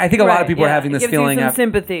 and I think a lot of people are having this it gives feeling you some of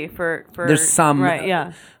sympathy for there's some right,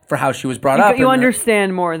 yeah. for how she was brought up. You and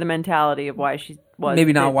understand more the mentality of why she was.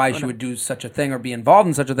 maybe not why she would do such a thing or be involved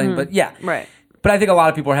in such a thing, but yeah. Right. But I think a lot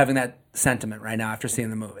of people are having that sentiment right now after seeing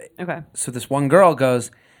the movie. Okay. So this one girl goes,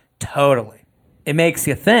 totally. It makes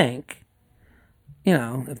you think,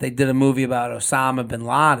 if they did a movie about Osama bin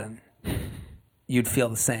Laden, you'd feel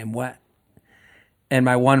the same way. And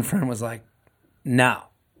my one friend was like, no,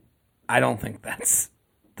 I don't think that's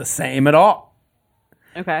the same at all.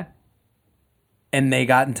 Okay. And they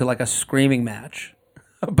got into like a screaming match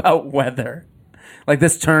about whether, like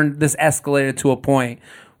this escalated to a point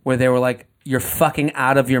where they were like, you're fucking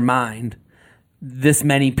out of your mind. This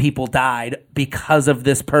many people died because of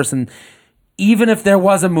this person. Even if there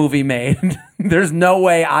was a movie made, there's no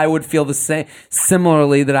way I would feel the same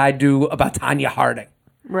similarly that I do about Tonya Harding.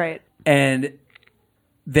 Right. And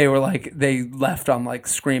they were like, they left on like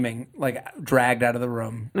screaming, like dragged out of the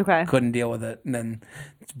room. Okay. Couldn't deal with it. And then,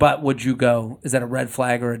 but would you go, is that a red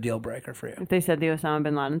flag or a deal breaker for you? If they said the Osama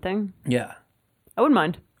bin Laden thing, Yeah. I wouldn't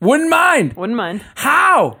mind. Wouldn't mind. Wouldn't mind.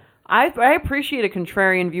 How? I appreciate a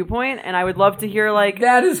contrarian viewpoint, and I would love to hear like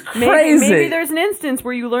That is crazy. Maybe there's an instance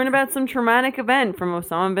where you learn about some traumatic event from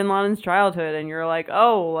Osama bin Laden's childhood, and you're like,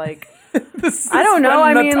 oh, like I don't know.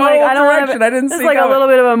 I mean, like I don't want I didn't There's see like a coming. little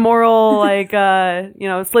bit of a moral, like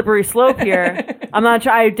slippery slope here.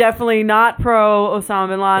 I definitely not pro Osama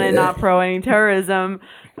bin Laden, not pro any terrorism.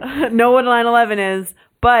 Know what 9/11 is.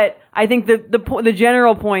 But I think the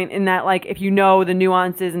general point in that, like, if you know the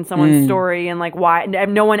nuances in someone's story and like why, and I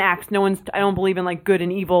don't believe in like good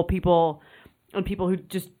and evil people and people who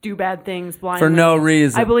just do bad things blindly For no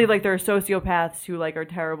reason. I believe like there are sociopaths who like are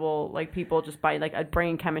terrible like people just by like a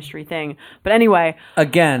brain chemistry thing. But anyway,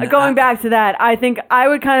 Again, going back to that, I think I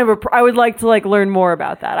would I would like to like learn more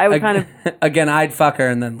about that. I would Again, I'd fuck her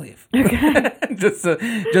and then leave. Okay. just like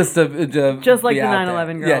the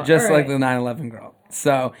 9/11 girl. Yeah, just All like right. the 9/11 girl.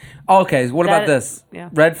 So, okay, what about this? Yeah.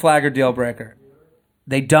 Red flag or deal breaker?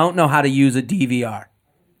 They don't know how to use a DVR.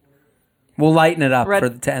 We'll lighten it up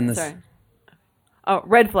to end this. Sorry. Oh,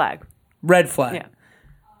 red flag. Red flag. Yeah.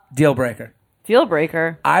 Deal breaker. Deal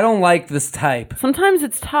breaker. I don't like this type. Sometimes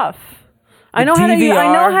it's tough. The I know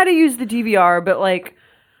DVR how to use the DVR, but like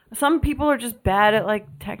some people are just bad at like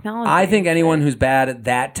technology. I think anyone who's bad at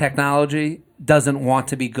that technology doesn't want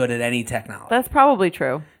to be good at any technology. That's probably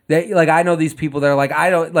true. I know these people that are like, I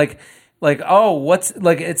don't like, like, oh, what's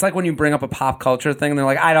like? It's like when you bring up a pop culture thing, and they're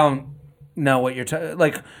like, I don't know what you're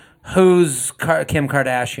like. Who's Kim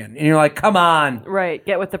Kardashian? And you're like, come on, Right,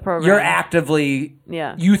 get with the program. you're actively,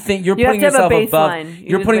 Yeah. You think you're You have putting to have a yourself above. baseline. You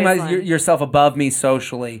You're need a putting baseline. yourself above me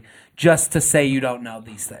socially just to say you don't know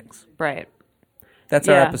these things. Right. That's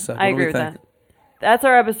our episode. I What do agree we with think? that. That's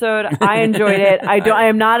our episode. I enjoyed it. I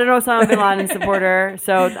am not an Osama bin Laden supporter,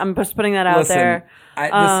 so I'm just putting that out Listen, there.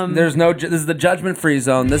 there's no. This is the judgment-free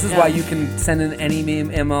zone. This is why you can send in any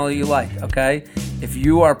email you like. Okay, if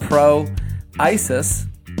you are pro ISIS,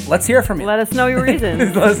 let's hear from you. Let us know your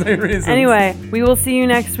reasons. Let us know your reasons. Anyway, we will see you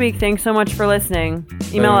next week. Thanks so much for listening.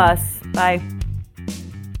 Email Boom. us. Bye.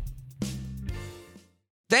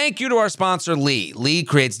 Thank you to our sponsor, Lee. Lee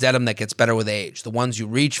creates denim that gets better with age, the ones you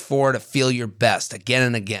reach for to feel your best again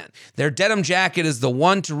and again. Their denim jacket is the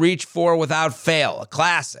one to reach for without fail, a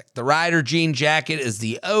classic. The Rider jean jacket is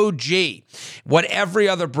the OG, what every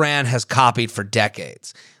other brand has copied for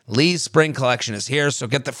decades. Lee's spring collection is here, so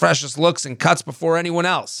get the freshest looks and cuts before anyone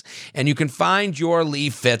else. And you can find your Lee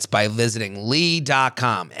fits by visiting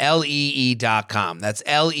lee.com, Lee.com. That's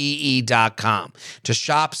Lee.com to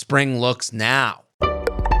shop spring looks now.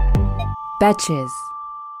 Betches.